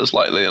fella that's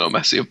like Lionel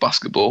Messi of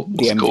basketball.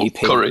 What's the MVP,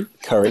 called?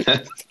 Curry.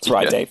 That's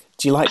right, Dave.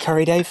 Do you like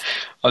curry, Dave?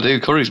 I do.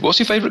 Curries. What's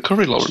your favourite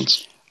curry,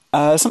 Lawrence?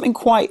 Something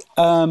quite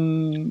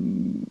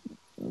mild,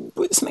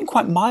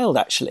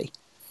 actually.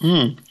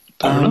 Fair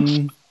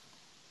enough.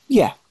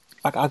 Yeah,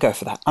 I'll go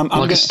for that.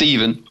 a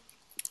Stephen.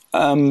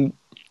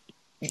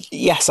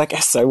 Yes, I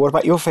guess so. What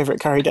about your favourite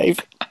curry,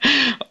 Dave?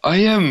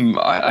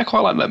 I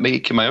quite like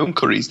making my own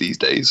curries these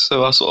days.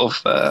 So I sort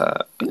of,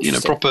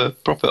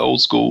 proper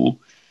old school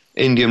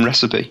Indian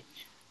recipe.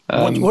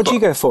 What do you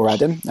go for,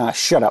 Adam?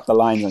 Shut up, the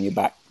lines on your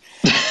back.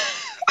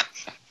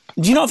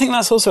 Do you not think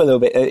that's also a little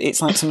bit?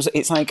 It's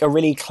like a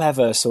really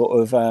clever sort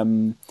of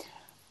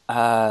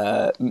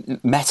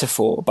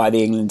metaphor by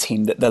the England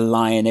team that the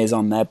lion is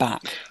on their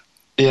back.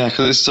 Yeah,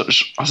 because it's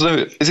such. I don't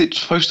know. Is it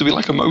supposed to be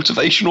like a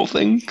motivational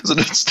thing? Because I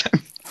don't.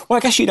 Well, I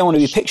guess you don't want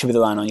to be pictured with a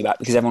lion on your back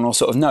because everyone will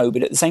sort of know.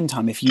 But at the same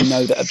time, if you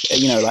know that,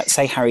 like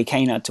say Harry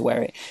Kane had to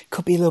wear it, it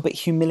could be a little bit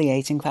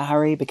humiliating for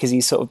Harry because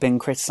he's sort of been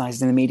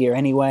criticised in the media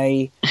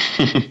anyway.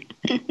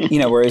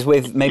 Whereas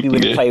with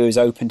a player who's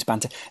open to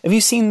banter. Have you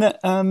seen that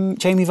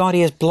Jamie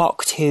Vardy has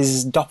blocked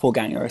his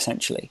doppelganger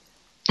essentially?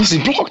 Has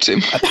he blocked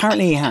him?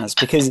 Apparently he has,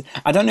 because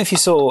I don't know if you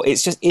saw.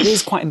 It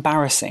is quite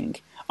embarrassing.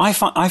 I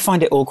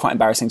find it all quite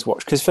embarrassing to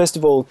watch because first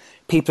of all,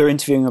 people are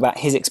interviewing about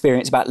his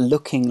experience about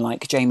looking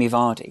like Jamie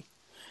Vardy.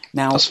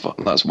 Now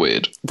that's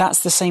weird.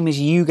 That's the same as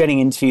you getting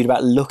interviewed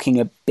about looking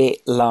a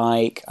bit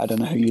like, I don't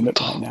know who you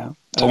look like now.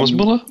 Thomas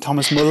Muller.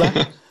 Thomas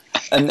Muller,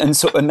 and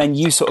then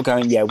you sort of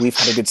going, yeah, we've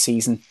had a good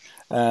season.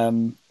 I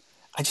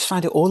just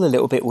find it all a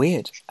little bit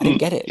weird. I didn't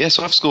get it. Yeah,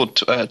 so I've scored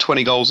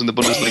 20 goals in the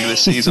Bundesliga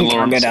this season,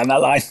 Lawrence. Can't go down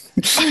that line.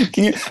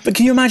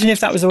 Can you imagine if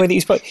that was the way that you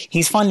spoke?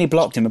 He's finally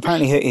blocked him.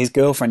 Apparently his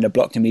girlfriend had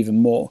blocked him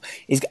even more.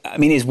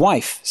 His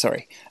wife,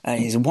 sorry.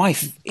 His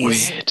wife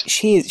is... Weird.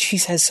 She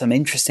says some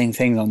interesting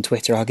things on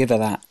Twitter, I'll give her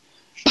that.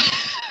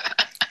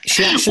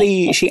 She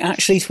actually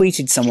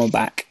tweeted someone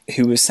back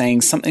who was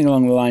saying something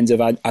along the lines of,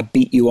 I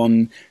beat you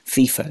on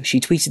FIFA. She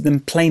tweeted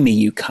them, play me,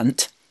 you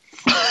cunt.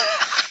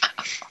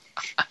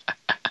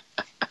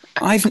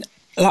 I'd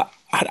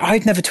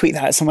never tweet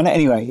that at someone.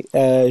 Anyway,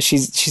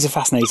 she's a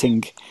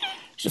fascinating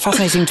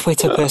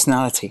Twitter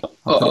personality.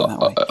 I'll put it that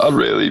way. I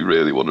really,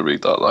 really want to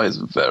read that. That is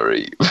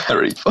very,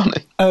 very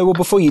funny. Well,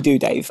 before you do,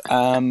 Dave,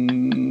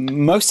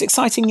 most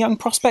exciting young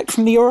prospect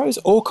from the Euros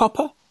or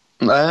Copper?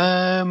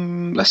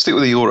 Let's stick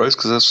with the Euros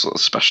because that's sort of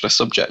a specialist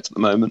subject at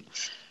the moment.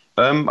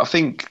 I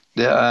think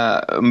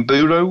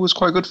Mburo was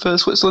quite good for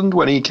Switzerland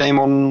when he came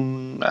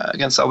on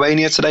against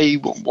Albania today. He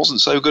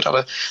wasn't so good.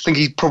 I think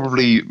he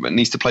probably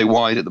needs to play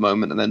wide at the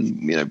moment and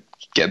then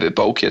get a bit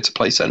bulkier to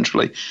play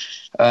centrally.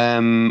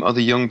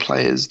 Other young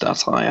players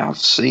that I have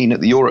seen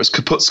at the Euros,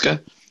 Kaputska,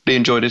 really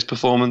enjoyed his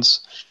performance.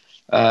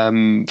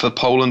 For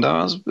Poland,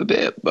 I was a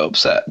bit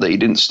upset that he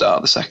didn't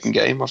start the second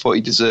game. I thought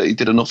he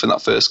did enough in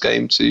that first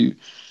game to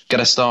get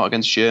a start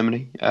against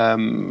Germany.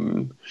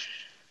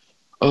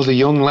 Other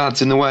young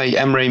lads in the way,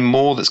 Emre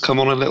Moore that's come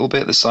on a little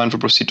bit. The sign for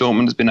Borussia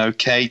Dortmund has been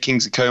okay.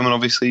 Kingsley Coman,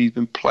 obviously, he's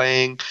been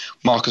playing.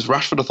 Marcus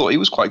Rashford, I thought he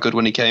was quite good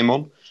when he came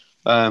on.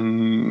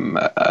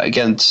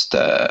 Against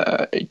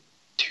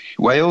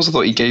Wales, I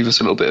thought he gave us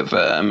a little bit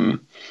of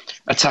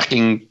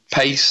attacking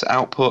pace,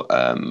 output,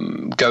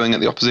 going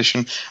at the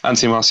opposition.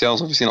 Anthony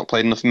Martial's obviously not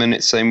played enough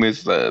minutes. Same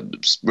with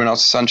Renato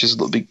Sanchez,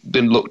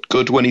 been looked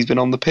good when he's been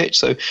on the pitch.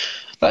 So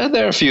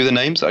there are a few of the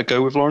names that I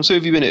go with, Lawrence.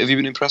 Have you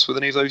been impressed with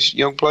any of those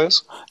young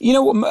players? You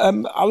know what?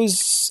 I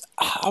was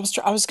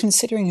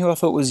considering who I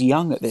thought was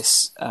young at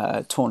this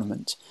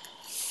tournament.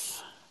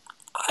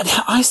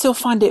 I still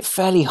find it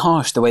fairly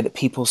harsh the way that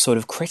people sort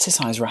of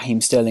criticise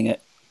Raheem Sterling.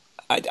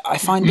 I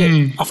find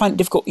it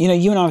difficult.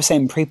 You and I were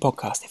saying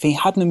pre-podcast, if he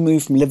hadn't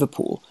moved from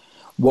Liverpool,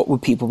 what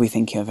would people be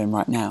thinking of him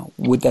right now?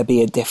 Would there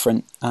be a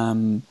different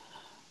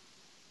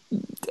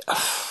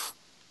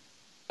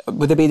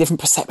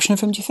perception of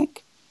him, do you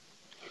think?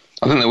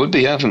 I think there would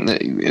be. I think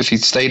that if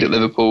he'd stayed at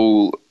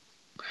Liverpool,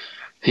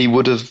 he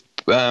would have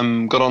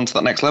got on to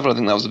that next level, I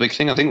think that was the big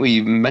thing. I think we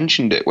even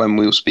mentioned it when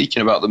we were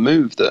speaking about the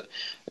move, that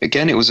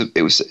again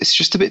it's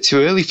just a bit too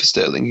early for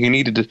Sterling. He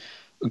needed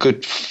a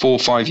good 4 or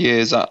 5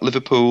 years at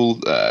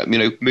Liverpool.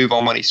 Move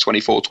on when he's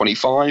 24,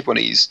 25, when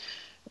he's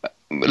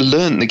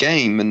learned the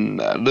game and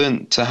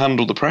learned to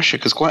handle the pressure.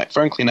 Because quite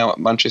frankly, now at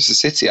Manchester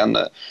City and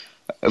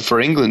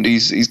for England,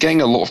 he's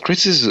getting a lot of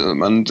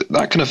criticism, and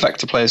that can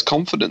affect a player's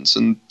confidence.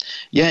 And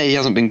yeah, he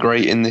hasn't been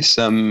great in this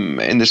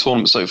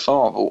tournament so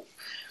far, but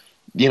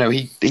he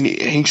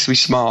needs to be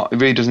smart. He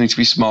really does need to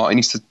be smart. He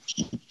needs to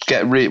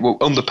get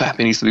under Pep.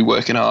 He needs to be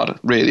working hard,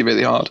 really,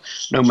 really hard.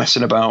 No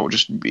messing about.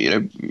 Just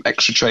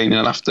extra training,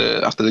 and after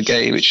the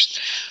game,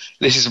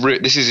 this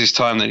is his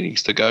time that he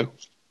needs to go.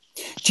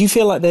 Do you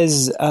feel like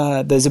there's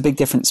a big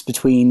difference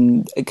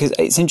between, because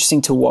it's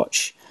interesting to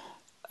watch.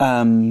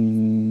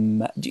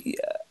 Interesting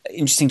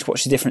to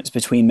watch the difference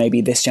between maybe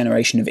this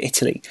generation of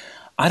Italy.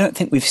 I don't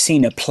think we've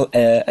seen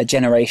a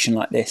generation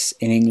like this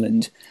in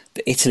England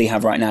that Italy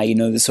have right now.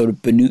 The sort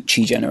of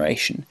Bonucci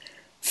generation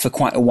for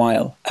quite a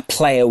while. A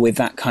player with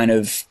that kind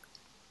of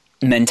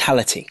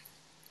mentality.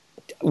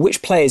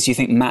 Which players do you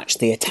think match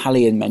the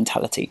Italian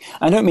mentality?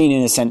 I don't mean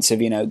in a sense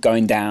of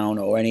going down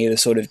or any of the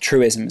sort of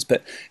truisms,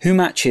 but who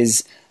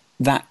matches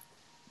that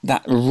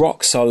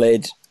rock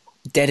solid,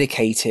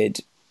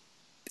 dedicated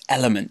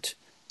element?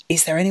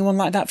 Is there anyone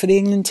like that for the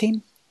England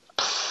team?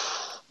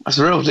 That's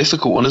a real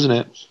difficult one, isn't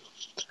it?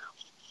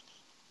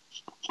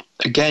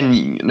 Again,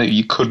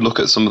 you could look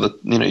at some of the,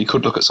 you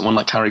could look at someone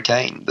like Harry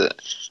Kane that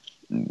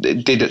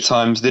did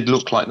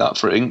look like that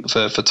for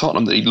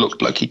Tottenham, that he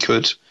looked like he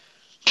could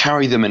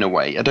carry them in a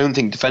way. I don't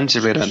think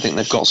defensively, I don't think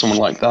they've got someone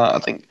like that. I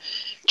think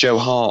Joe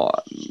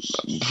Hart,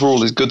 for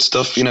all his good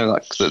stuff,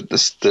 like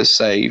the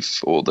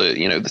save, or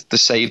the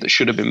save that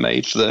should have been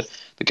made for the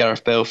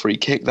Gareth Bale free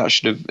kick, that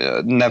should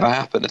have never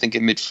happened. I think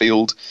in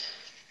midfield,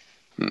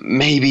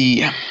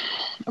 maybe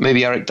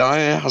Eric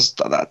Dyer has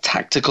that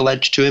tactical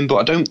edge to him,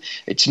 but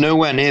it's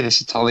nowhere near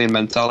this Italian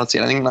mentality.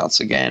 And I think that's,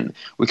 again,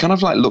 we kind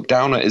of look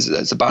down at it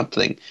as a bad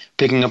thing.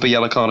 Picking up a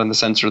yellow card in the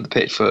centre of the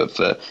pitch for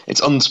it's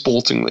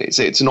unsportingly,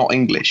 it's not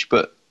English,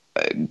 but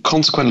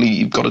consequently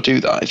you've got to do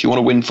that. If you want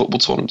to win football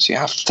tournaments, you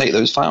have to take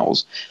those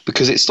fouls,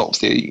 because it stops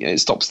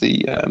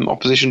the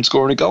opposition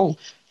scoring a goal.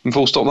 And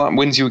full stop, that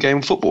wins you a game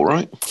of football,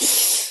 right?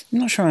 I'm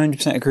not sure I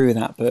 100% agree with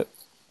that, but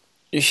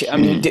I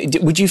mean,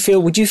 would you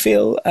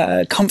feel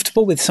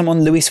comfortable with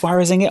someone Luis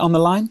Suarezing it on the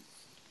line?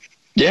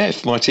 Yeah,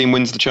 if my team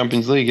wins the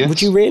Champions League, yes.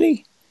 Would you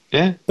really?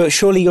 Yeah. But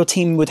surely your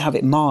team would have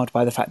it marred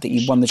by the fact that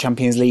you won the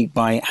Champions League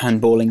by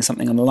handballing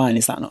something on the line.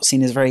 Is that not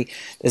seen as there's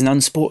an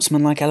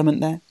unsportsmanlike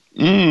element there?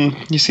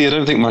 You see, I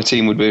don't think my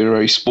team would be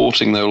very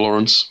sporting though,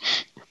 Lawrence.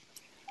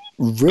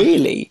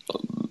 Really?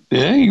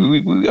 Yeah,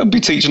 I'd be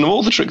teaching them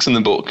all the tricks in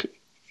the book.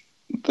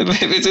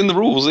 If it's in the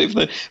rules, if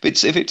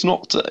it's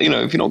not,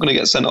 if you're not going to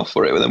get sent off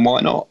for it, then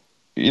why not?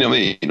 You know what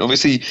I mean?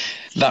 Obviously,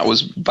 that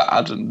was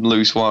bad, and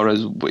Luis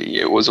Suarez,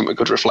 it wasn't a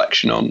good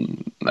reflection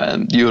on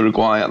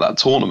Uruguay at that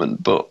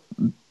tournament. But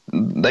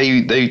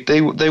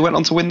they went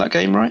on to win that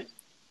game, right?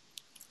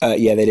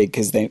 Yeah, they did,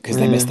 because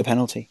they missed the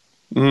penalty.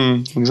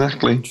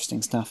 Exactly.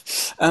 Interesting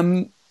stuff.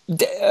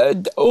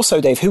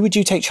 Also, Dave, who would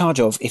you take charge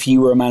of if you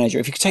were a manager?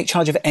 If you could take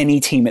charge of any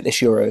team at this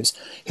Euros,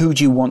 who would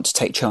you want to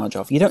take charge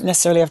of? You don't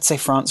necessarily have to say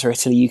France or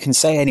Italy. You can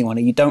say anyone.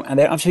 And they don't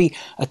have to be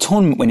a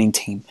tournament-winning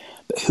team.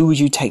 But who would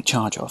you take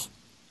charge of?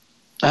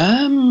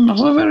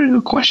 That's a very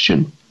good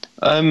question.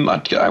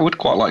 I would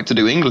quite like to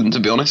do England, to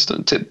be honest,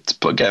 and get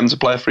them to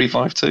play a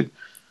 3-5-2.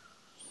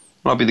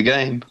 Might be the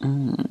game.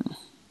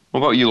 What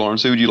about you,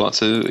 Lawrence? Who would you like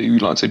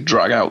to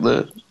drag out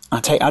there?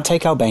 I'd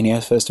take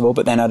Albania first of all,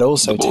 but then I'd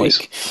also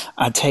take.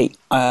 I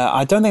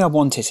don't think I'd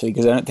want Italy,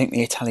 because I don't think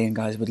the Italian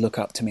guys would look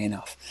up to me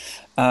enough.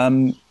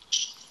 Who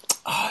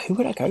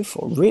would I go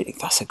for? Really,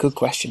 that's a good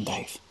question,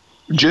 Dave.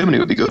 Germany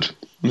would be good,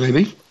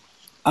 maybe.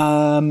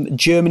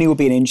 Germany would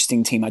be an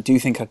interesting team. I do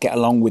think I'd get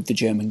along with the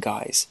German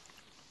guys.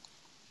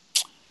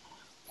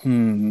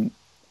 Who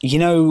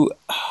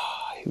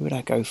would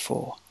I go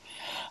for?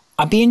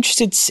 I'd be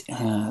interested.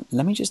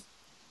 Let me just.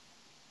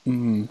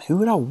 Who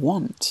would I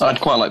want? I'd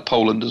quite like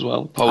Poland as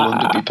well.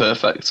 Poland would be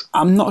perfect.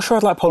 I'm not sure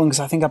I'd like Poland, because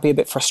I think I'd be a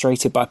bit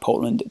frustrated by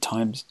Poland at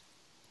times.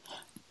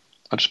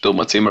 I'd just build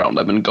my team around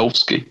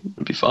Lewandowski.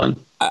 It'd be fine.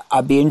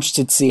 I'd be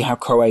interested to see how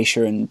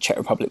Croatia and Czech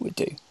Republic would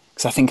do,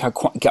 because I think I'd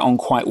get on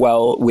quite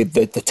well with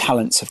the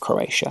talents of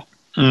Croatia.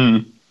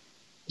 Your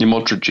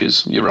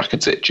Modric's, your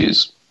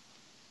Rakitic's.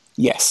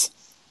 Yes.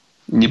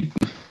 I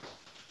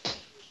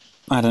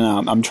don't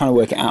know. I'm trying to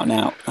work it out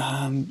now.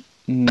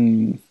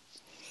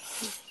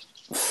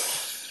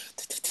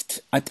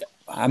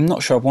 I'm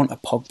not sure I want a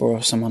Pogba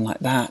or someone like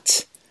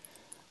that.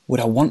 Would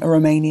I want a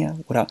Romania?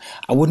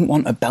 I wouldn't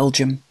want a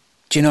Belgium.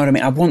 Do you know what I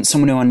mean? I want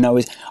someone who I know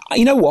is.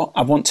 You know what?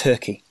 I want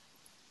Turkey.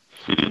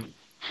 I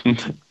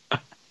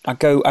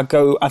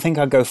think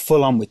I'd go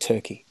full on with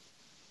Turkey,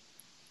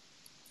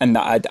 and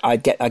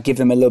I'd give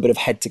them a little bit of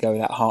head to go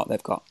with that heart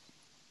they've got.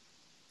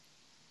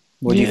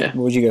 What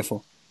would you go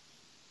for?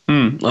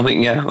 I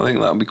think that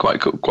would be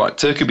quite cool.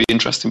 Turkey would be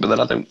interesting, but then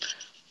I don't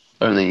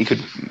I don't think you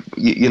could.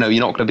 You're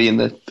not going to be in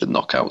the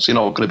knockouts. You're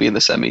not going to be in the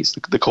semis,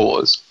 the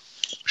quarters.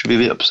 Which would be a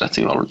bit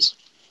upsetting, Lawrence.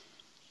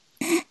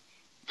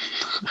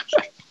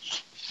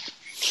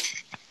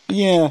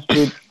 Yeah.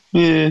 Good.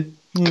 Yeah.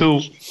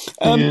 Cool.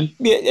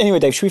 Anyway,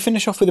 Dave, should we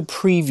finish off with a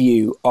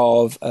preview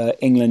of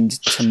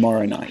England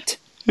tomorrow night?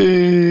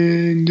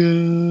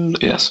 England.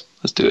 Yes,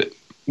 let's do it.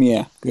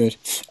 Yeah, good.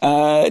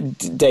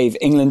 Dave,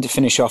 England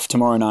finish off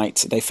tomorrow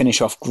night. They finish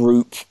off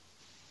group.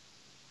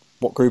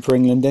 What group are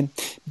England in?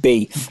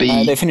 B.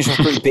 They finish off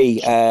Group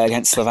B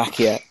against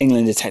Slovakia.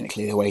 England are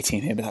technically the away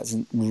team here, but that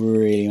doesn't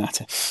really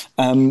matter.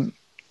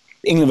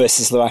 England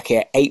versus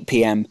Slovakia, 8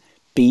 p.m.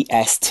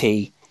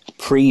 BST.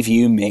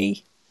 Preview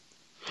me.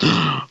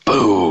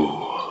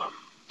 Boom.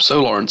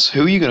 So, Lawrence,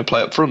 who are you going to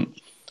play up front?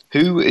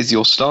 Who is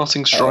your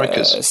starting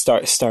strikers?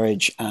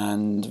 Sturridge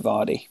and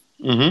Vardy.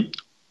 Mm-hmm.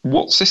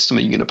 What system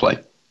are you going to play?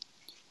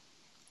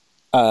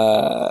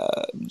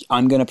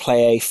 I'm going to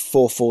play a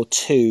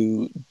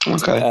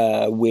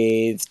 4-4-2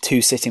 with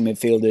 2 sitting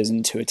midfielders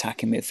and 2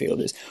 attacking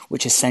midfielders,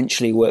 which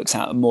essentially works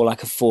out more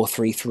like a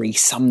 4-3-3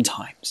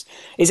 sometimes.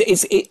 I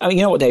mean,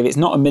 you know what, Dave? It's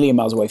not a million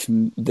miles away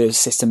from the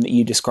system that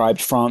you described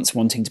France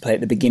wanting to play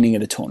at the beginning of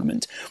the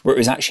tournament, where it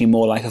was actually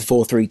more like a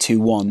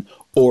 4-3-2-1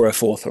 or a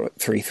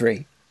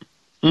 4-3-3.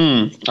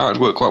 That would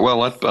work quite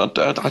well. I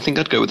think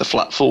I'd go with a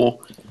flat 4,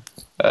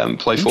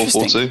 play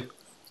 4-4-2.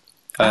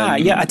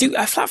 I do.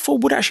 A flat 4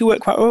 would actually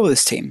work quite well with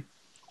this team.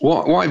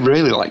 What I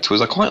really liked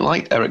was I quite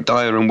liked Eric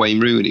Dyer and Wayne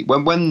Rooney.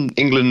 When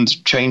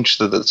England changed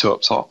to the 2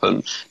 up top, and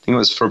I think it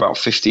was for about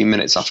 15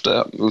 minutes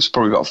after, it was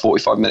probably about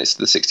 45 minutes to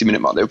the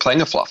 60-minute mark, they were playing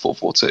a flat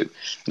 4-4-2. And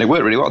it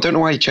worked really well. I don't know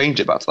why he changed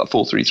it back to that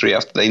 4-3-3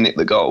 after they nicked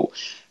the goal.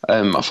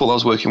 I thought that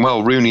was working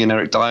well. Rooney and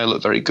Eric Dyer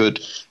looked very good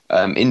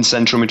in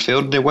central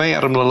midfield. In a way,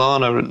 Adam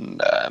Lallana and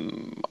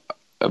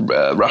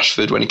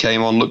Rashford, when he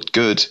came on, looked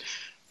good.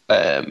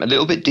 A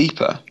little bit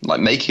deeper,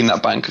 like making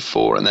that bank of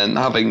 4 and then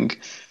having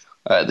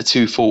the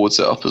 2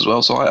 forwards up as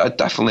well. So I'd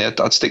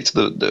stick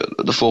to the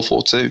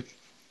 4-4-2.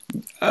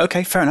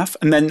 Okay, fair enough.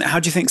 And then how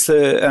do you think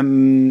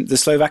the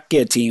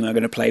Slovakia team are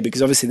going to play?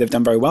 Because obviously they've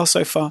done very well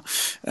so far.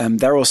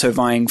 They're also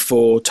vying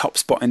for top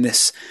spot in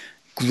this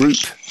group.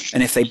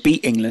 And if they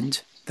beat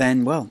England,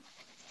 then, well,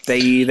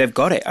 they've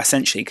got it,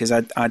 essentially. Because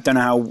I don't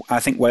know how I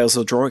think Wales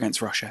will draw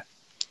against Russia.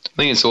 I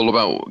think it's all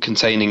about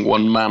containing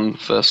one man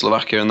for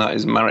Slovakia, and that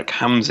is Marek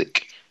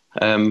Hamsik.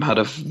 Had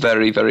a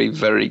very, very,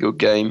 very good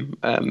game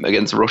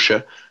against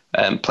Russia.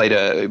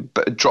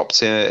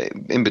 Dropped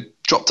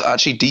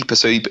actually deeper,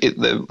 so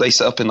they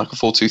set up in like a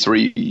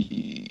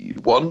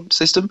 4-2-3-1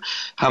 system.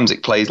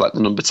 Hamsik plays like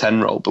the number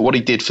 10 role, but what he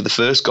did for the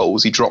first goal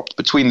was he dropped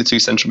between the 2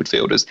 central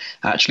midfielders,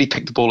 actually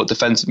picked the ball at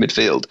defensive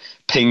midfield,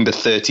 pinged a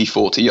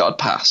 30-40 yard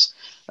pass.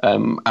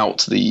 Out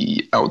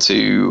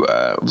to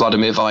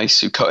Vladimir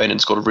Weiss, who cut in and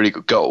scored a really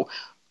good goal.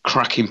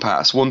 Cracking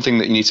pass. One thing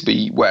that you need to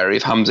be wary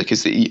of Hamsik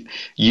is that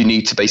you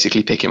need to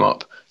basically pick him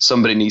up.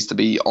 Somebody needs to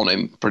be on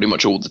him pretty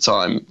much all the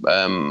time,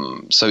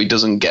 so he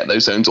doesn't get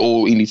those zones,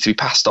 or he needs to be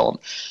passed on.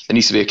 There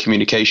needs to be a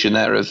communication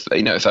there of,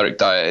 if Eric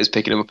Dyer is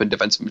picking him up in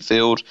defensive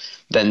midfield,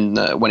 then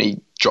when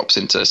he drops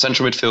into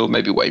central midfield,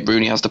 maybe Wayne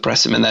Rooney has to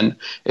press him, and then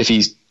if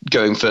he's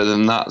going further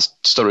than that,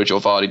 Sturridge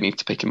or Vardy needs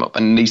to pick him up,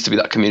 and it needs to be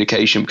that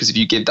communication, because if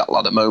you give that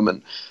lad a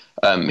moment,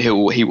 he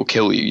will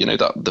kill you.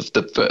 That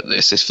the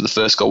assist for the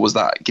first goal was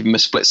that. Give him a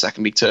split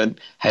second, he turn,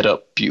 head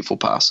up, beautiful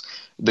pass.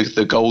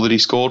 The goal that he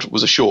scored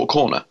was a short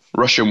corner.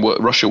 Russia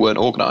weren't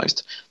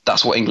organised.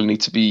 That's what England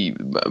need to be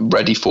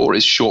ready for,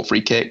 is short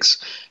free kicks,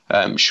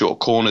 short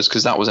corners,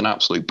 because that was an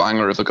absolute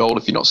banger of a goal.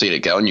 If you've not seen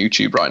it, get on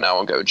YouTube right now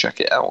and go and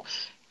check it out.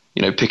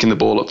 Picking the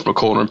ball up from a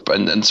corner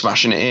and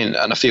smashing it in.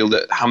 And I feel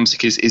that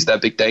Hamsik is their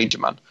big danger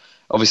man.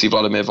 Obviously,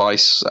 Vladimir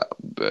Weiss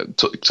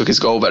took his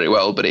goal very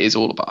well, but it is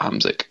all about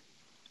Hamsik.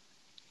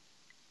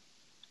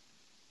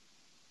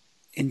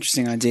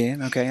 Interesting idea.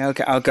 Okay,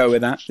 I'll go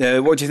with that.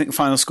 What do you think the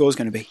final score is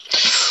going to be?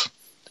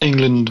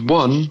 England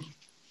 1,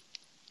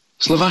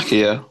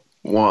 Slovakia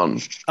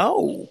 1.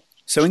 Oh,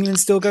 so England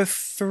still go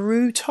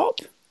through top?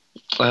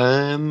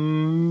 Or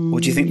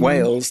do you think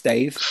Wales,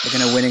 Dave, are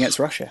going to win against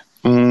Russia?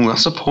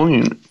 That's a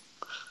point.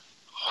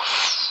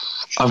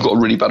 I've got a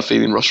really bad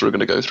feeling Russia are going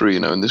to go through,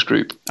 in this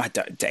group.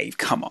 Dave,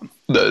 come on.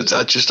 No,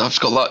 I've just got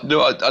that. No,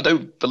 I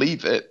don't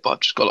believe it, but I've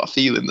just got that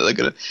feeling that they're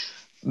going to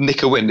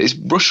nick a win.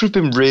 Russia have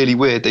been really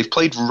weird. They've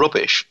played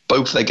rubbish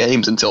both their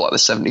games until like the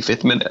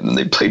 75th minute, and then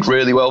they've played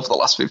really well for the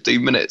last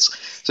 15 minutes.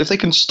 So if they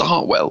can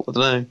start well, I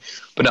don't know.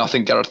 But no, I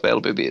think Gareth Bale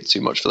will be a bit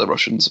too much for the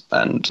Russians,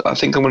 and I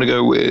think I'm going to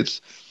go with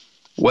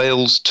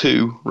Wales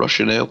 2,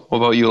 Russia 0. What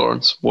about you,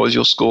 Lawrence? What is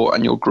your score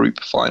and your group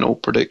final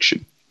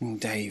prediction? Oh,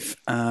 Dave,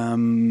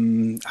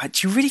 do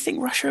you really think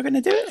Russia are going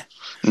to do it?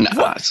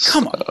 Nah,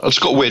 come on. I've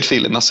just got a weird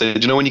feeling. That's it.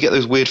 Do you know when you get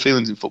those weird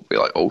feelings in football?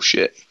 You're like, oh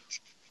shit,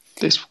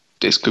 this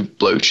could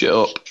blow shit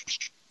up.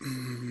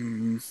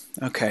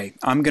 Okay,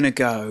 I'm going to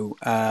go.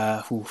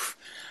 I'm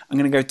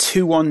going to go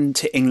 2-1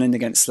 to England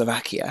against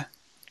Slovakia.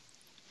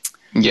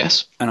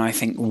 Yes. And I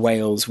think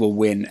Wales will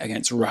win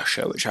against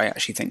Russia, which I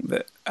actually think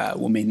that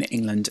will mean that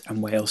England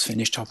and Wales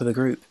finish top of the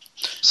group.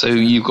 So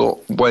you've got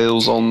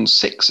Wales on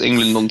 6,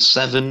 England on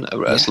 7,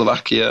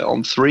 Slovakia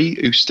on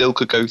 3, who still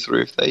could go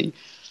through if they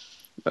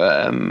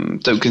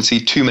don't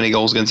concede too many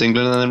goals against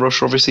England, and then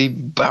Russia obviously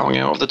bowing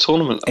out of the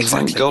tournament.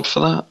 Exactly. Thank God for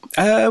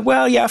that.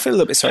 Well, yeah, I feel a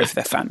little bit sorry for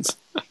their fans.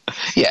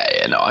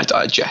 No,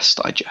 I jest.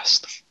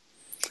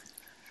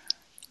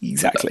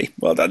 Exactly.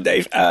 Well done,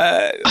 Dave.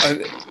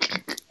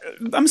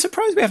 I'm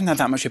surprised we haven't had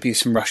that much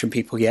abuse from Russian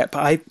people yet, but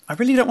I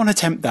really don't want to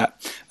tempt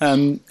that.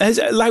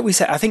 Like we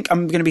said, I think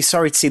I'm going to be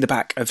sorry to see the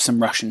back of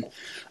some Russian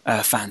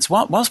fans.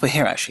 Whilst we're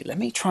here, actually, let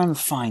me try and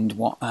find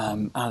what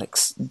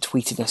Alex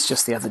tweeted us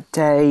just the other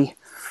day.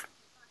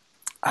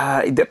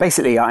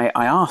 Basically,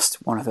 I asked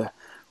one of the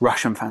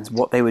Russian fans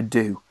what they would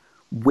do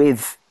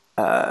with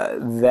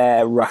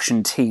their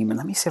Russian team, and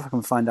let me see if I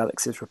can find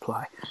Alex's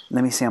reply.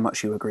 Let me see how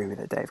much you agree with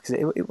it, Dave, because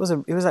it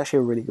was actually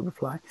a really good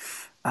reply.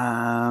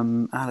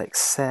 Alex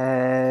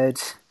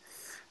said,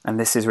 and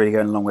this is really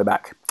going a long way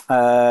back.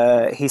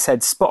 He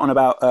said, spot on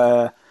about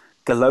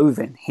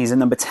Golovin. He's a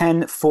number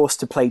 10, forced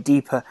to play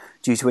deeper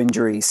due to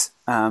injuries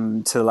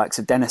to the likes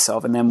of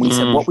Denisov. And then we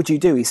said, what would you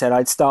do? He said,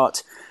 I'd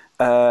start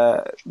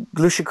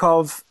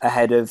Glushakov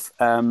ahead of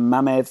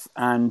Mamev,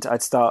 and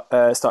I'd start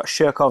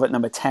Shirkov at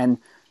number 10.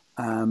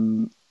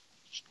 Not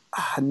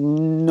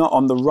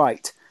on the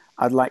right.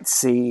 I'd like to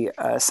see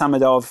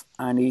Samedov,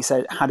 and he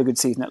said had a good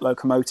season at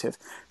Lokomotiv.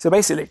 So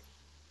basically,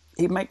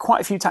 he'd make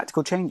quite a few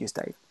tactical changes,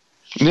 Dave.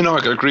 I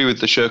could agree with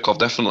the Shirkov,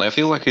 definitely. I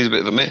feel like he's a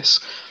bit of a miss.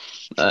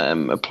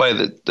 A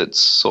player that's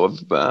sort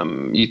of,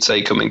 you'd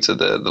say, coming to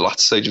the latter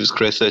stage of his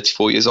career,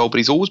 34 years old, but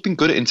he's always been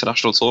good at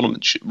international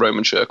tournaments,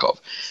 Roman Shirkov.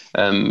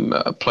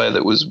 A player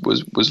that was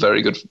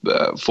very good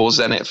for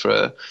Zenit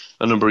for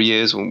a number of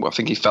years. I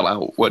think he fell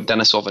out,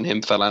 Denisov and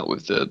him fell out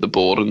with the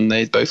board, and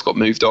they both got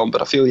moved on.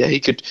 But I feel,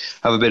 he could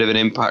have a bit of an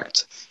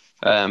impact.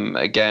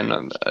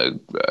 Again,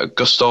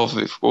 Gustav,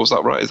 what was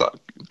that right? Is that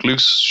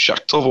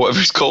Glushakov or whatever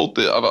he's called?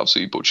 I've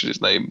absolutely butchered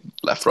his name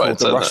left, right.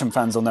 The Russian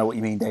fans will know what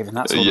you mean, Dave, and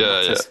that's all that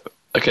matters.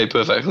 Okay,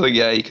 perfect. I think,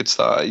 he could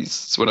start.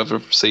 Whenever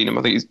I've seen him,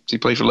 I think he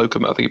played for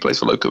Lokomotiv. I think he plays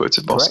for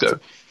Lokomotiv Moscow.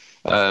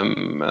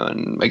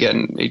 And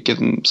again, he'd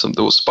given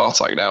there was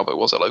Spartak now, but it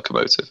was a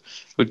Lokomotiv.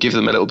 Would give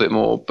them a little bit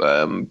more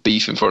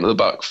beef in front of the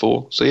back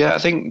four. So I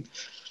think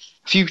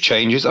a few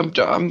changes. I'm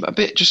a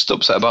bit just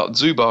upset about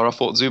Zubar. I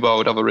thought Zubar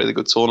would have a really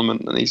good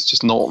tournament, and he's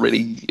just not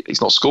really. He's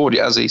not scored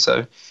yet, has he?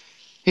 So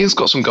he's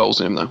got some goals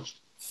in him though.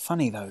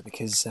 Funny though,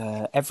 because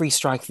every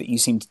striker that you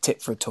seem to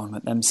tip for a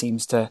tournament, them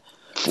seems to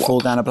fall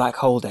down a black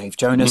hole, Dave.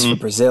 Jonas for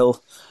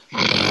Brazil.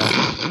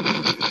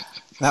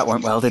 That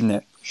went well, didn't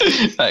it?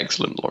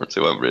 Excellent, Lawrence.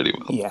 It went really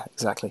well. Yeah,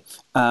 exactly.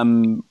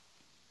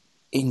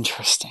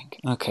 Interesting.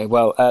 Okay,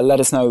 well,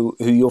 let us know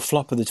who your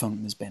flop of the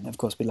tournament has been. Of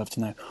course, we'd love to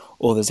know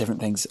all those different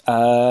things.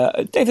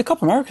 Dave, the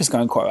Copa America's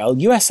going quite well.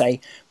 USA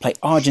play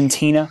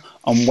Argentina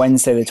on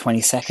Wednesday the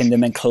 22nd,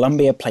 and then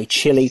Colombia play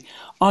Chile.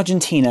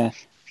 Argentina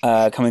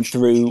coming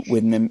through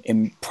with an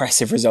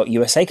impressive result.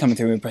 USA coming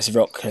through with an impressive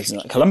result.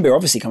 Colombia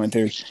obviously coming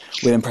through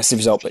with an impressive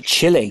result. But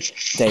Chile,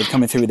 Dave,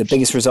 coming through with the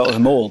biggest result of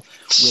them all.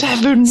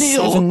 7-0.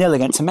 7-0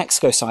 against a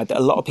Mexico side that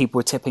a lot of people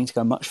were tipping to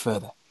go much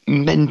further.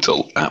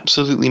 Mental,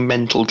 absolutely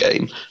mental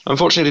game.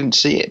 Unfortunately, I didn't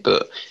see it,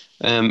 but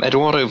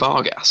Eduardo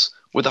Vargas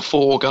with the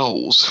 4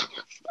 goals.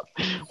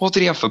 What did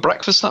he have for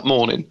breakfast that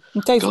morning?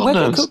 Dave,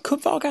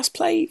 could Vargas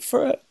play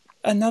for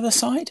another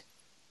side?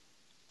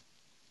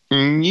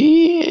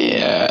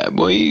 Yeah,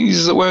 well,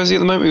 where is he at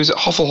the moment? He was at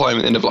Hoffenheim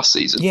at the end of last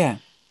season. Yeah,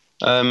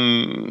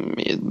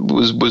 it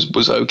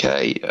was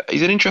okay.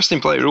 He's an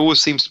interesting player. He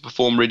always seems to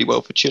perform really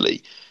well for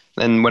Chile.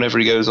 Then whenever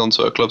he goes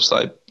onto a club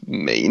side,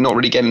 not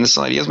really getting the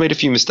side. He has made a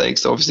few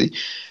mistakes. So obviously,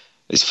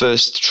 his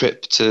first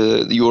trip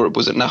to Europe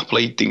was at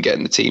Napoli. Didn't get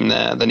in the team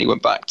there. Then he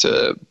went back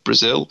to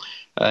Brazil.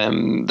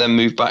 Then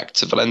moved back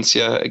to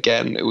Valencia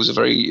again. There was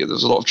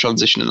a lot of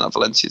transition in that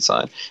Valencia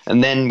side,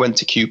 and then went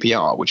to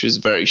QPR, which was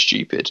very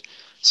stupid.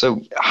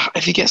 So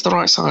if he gets the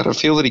right side, I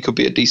feel that he could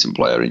be a decent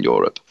player in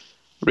Europe.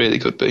 Really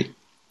could be.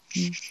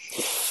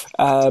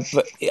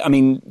 But I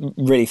mean,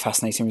 really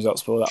fascinating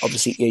results for that.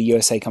 Obviously,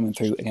 USA coming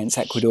through against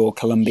Ecuador,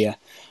 Colombia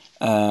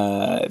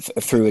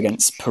through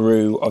against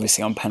Peru,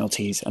 obviously on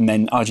penalties, and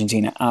then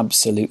Argentina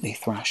absolutely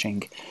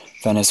thrashing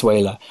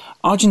Venezuela.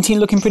 Argentina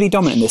looking pretty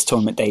dominant in this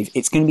tournament, Dave.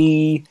 It's going to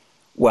be,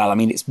 well, I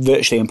mean, it's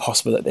virtually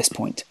impossible at this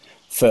point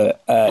for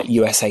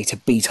USA to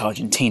beat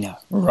Argentina,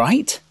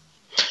 right?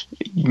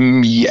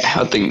 Yeah,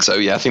 I think so.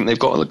 Yeah, I think they've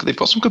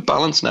got some good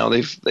balance now.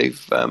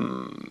 They've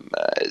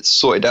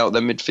sorted out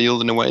their midfield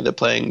in a way. They're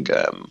playing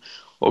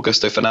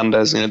Augusto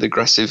Fernandez, the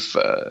aggressive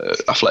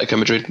Atletico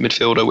Madrid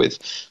midfielder with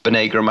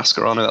Banega and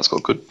Mascherano. That's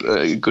got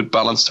good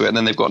balance to it. And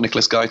then they've got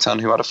Nicolas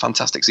Gaitan, who had a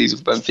fantastic season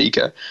for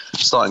Benfica,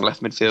 starting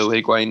left midfield,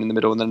 Higuain in the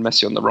middle, and then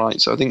Messi on the right.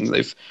 So I think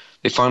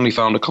they finally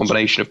found a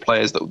combination of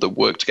players that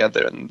work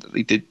together, and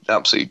they did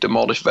absolutely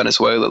demolish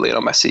Venezuela.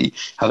 Lionel Messi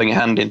having a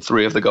hand in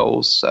 3 of the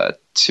goals,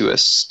 2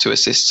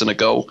 assists and a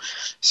goal.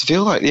 So I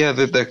feel like, they are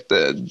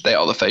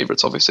the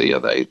favourites, obviously.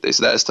 It's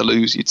theirs to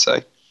lose, you'd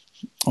say.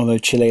 Although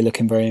Chile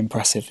looking very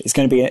impressive. It's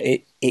going to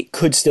be, it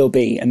could still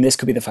be, and this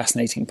could be the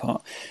fascinating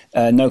part,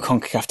 no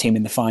CONCACAF team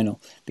in the final.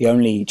 The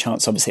only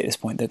chance, obviously, at this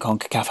point that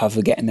CONCACAF have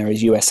of getting there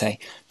is USA,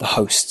 the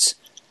hosts.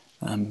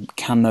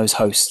 Can those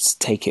hosts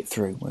take it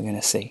through? We're going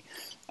to see.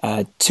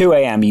 2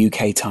 a.m.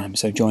 UK time,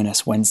 so join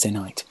us Wednesday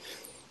night.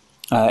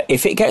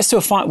 If it gets to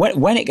a final,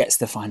 when it gets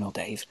to the final,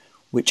 Dave,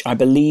 which I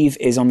believe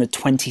is on the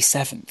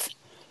 27th,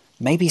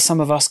 maybe some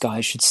of us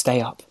guys should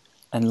stay up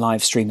and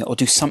live stream it or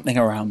do something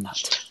around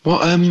that.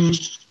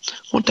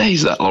 What day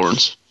is that,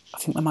 Lawrence? I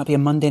think that might be a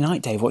Monday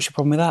night, Dave. What's your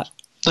problem with that?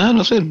 No,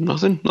 nothing,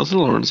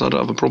 Lawrence. I don't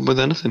have a problem with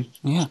anything.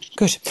 Yeah,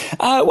 good.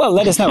 Well,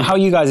 let us know how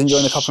you guys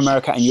enjoying the Copa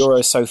America and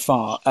Euros so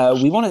far.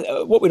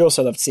 What we'd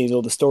also love to see is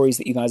all the stories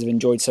that you guys have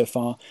enjoyed so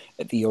far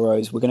at the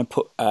Euros. We're going to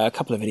put a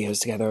couple of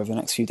videos together over the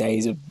next few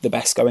days of the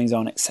best goings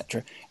on,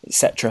 etc.,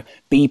 etc.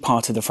 Be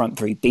part of the front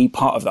three. Be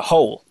part of the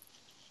whole.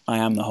 I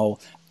am the whole.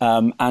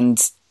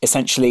 And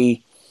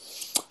essentially,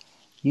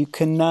 you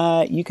can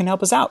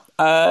help us out.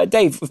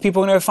 Dave, if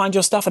people want to go find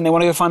your stuff and they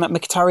want to go find that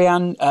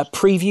Mkhitaryan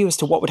preview as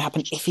to what would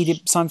happen if he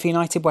did sign for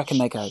United, where can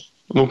they go?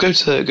 Well, go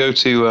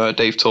to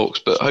Dave Talks,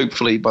 but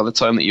hopefully by the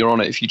time that you're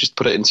on it, if you just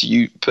put it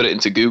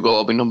into Google,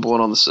 I'll be number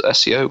one on the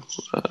SEO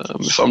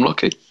if I'm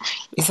lucky.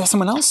 Is there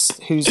someone else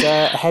who's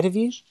ahead of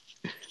you?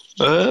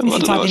 I don't know.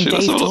 Actually,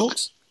 Dave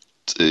Talks?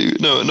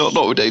 No,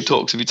 not with Dave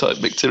Talks. If you type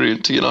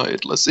Mkhitaryan to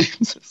United, let's see.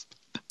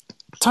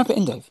 Type it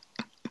in, Dave.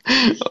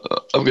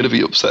 I'm going to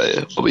be upset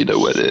here. I'll be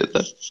nowhere near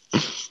there.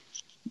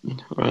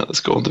 Right,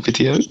 let's go on to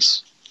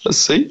videos. Let's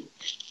see.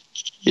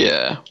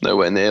 Yeah,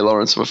 nowhere near,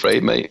 Lawrence, I'm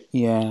afraid, mate.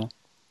 Yeah.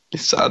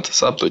 It's sad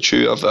but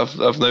true. I've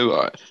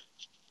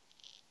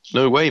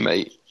no way,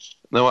 mate.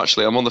 No,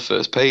 actually, I'm on the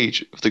first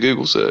page of the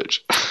Google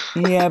search.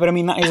 Yeah, but I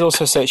mean, that is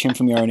also searching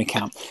from your own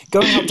account.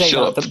 Go and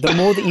update that. The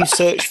more that you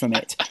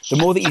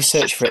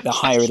search for it, the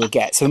higher it'll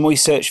get. So the more you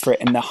search for it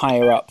and the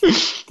higher up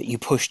that you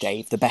push,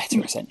 Dave, the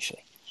better,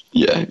 essentially.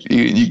 Yeah,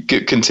 you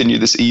continue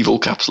this evil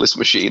capitalist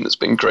machine that's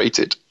been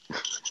created.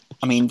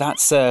 I mean,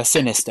 that's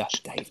sinister,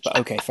 Dave, but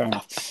okay, fair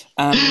enough.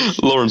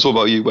 Lawrence, what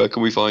about you? Where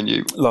can we find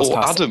you? Lost or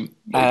Cast. Adam.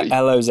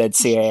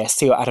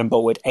 LOZCAST or Adam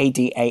Boltwood,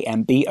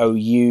 ADAMBOULT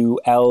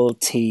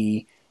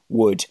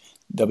Wood,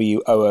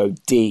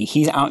 WOOD.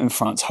 He's out in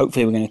France.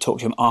 Hopefully we're going to talk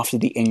to him after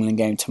the England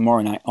game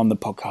tomorrow night on the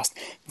podcast.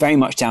 Very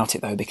much doubt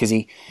it, though, because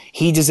he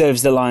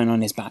deserves the lion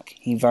on his back.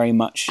 He very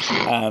much...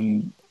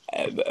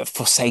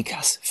 forsook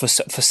us,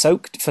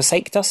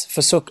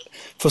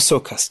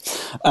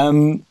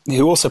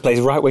 who also plays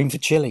right wing for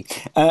Chile.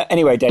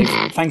 Anyway, Dave,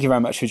 thank you very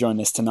much for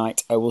joining us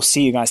tonight. We'll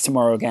see you guys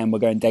tomorrow again. We're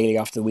going daily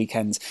after the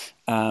weekends,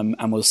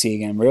 and we'll see you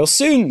again real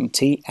soon.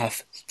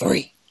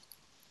 TF3.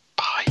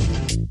 Bye.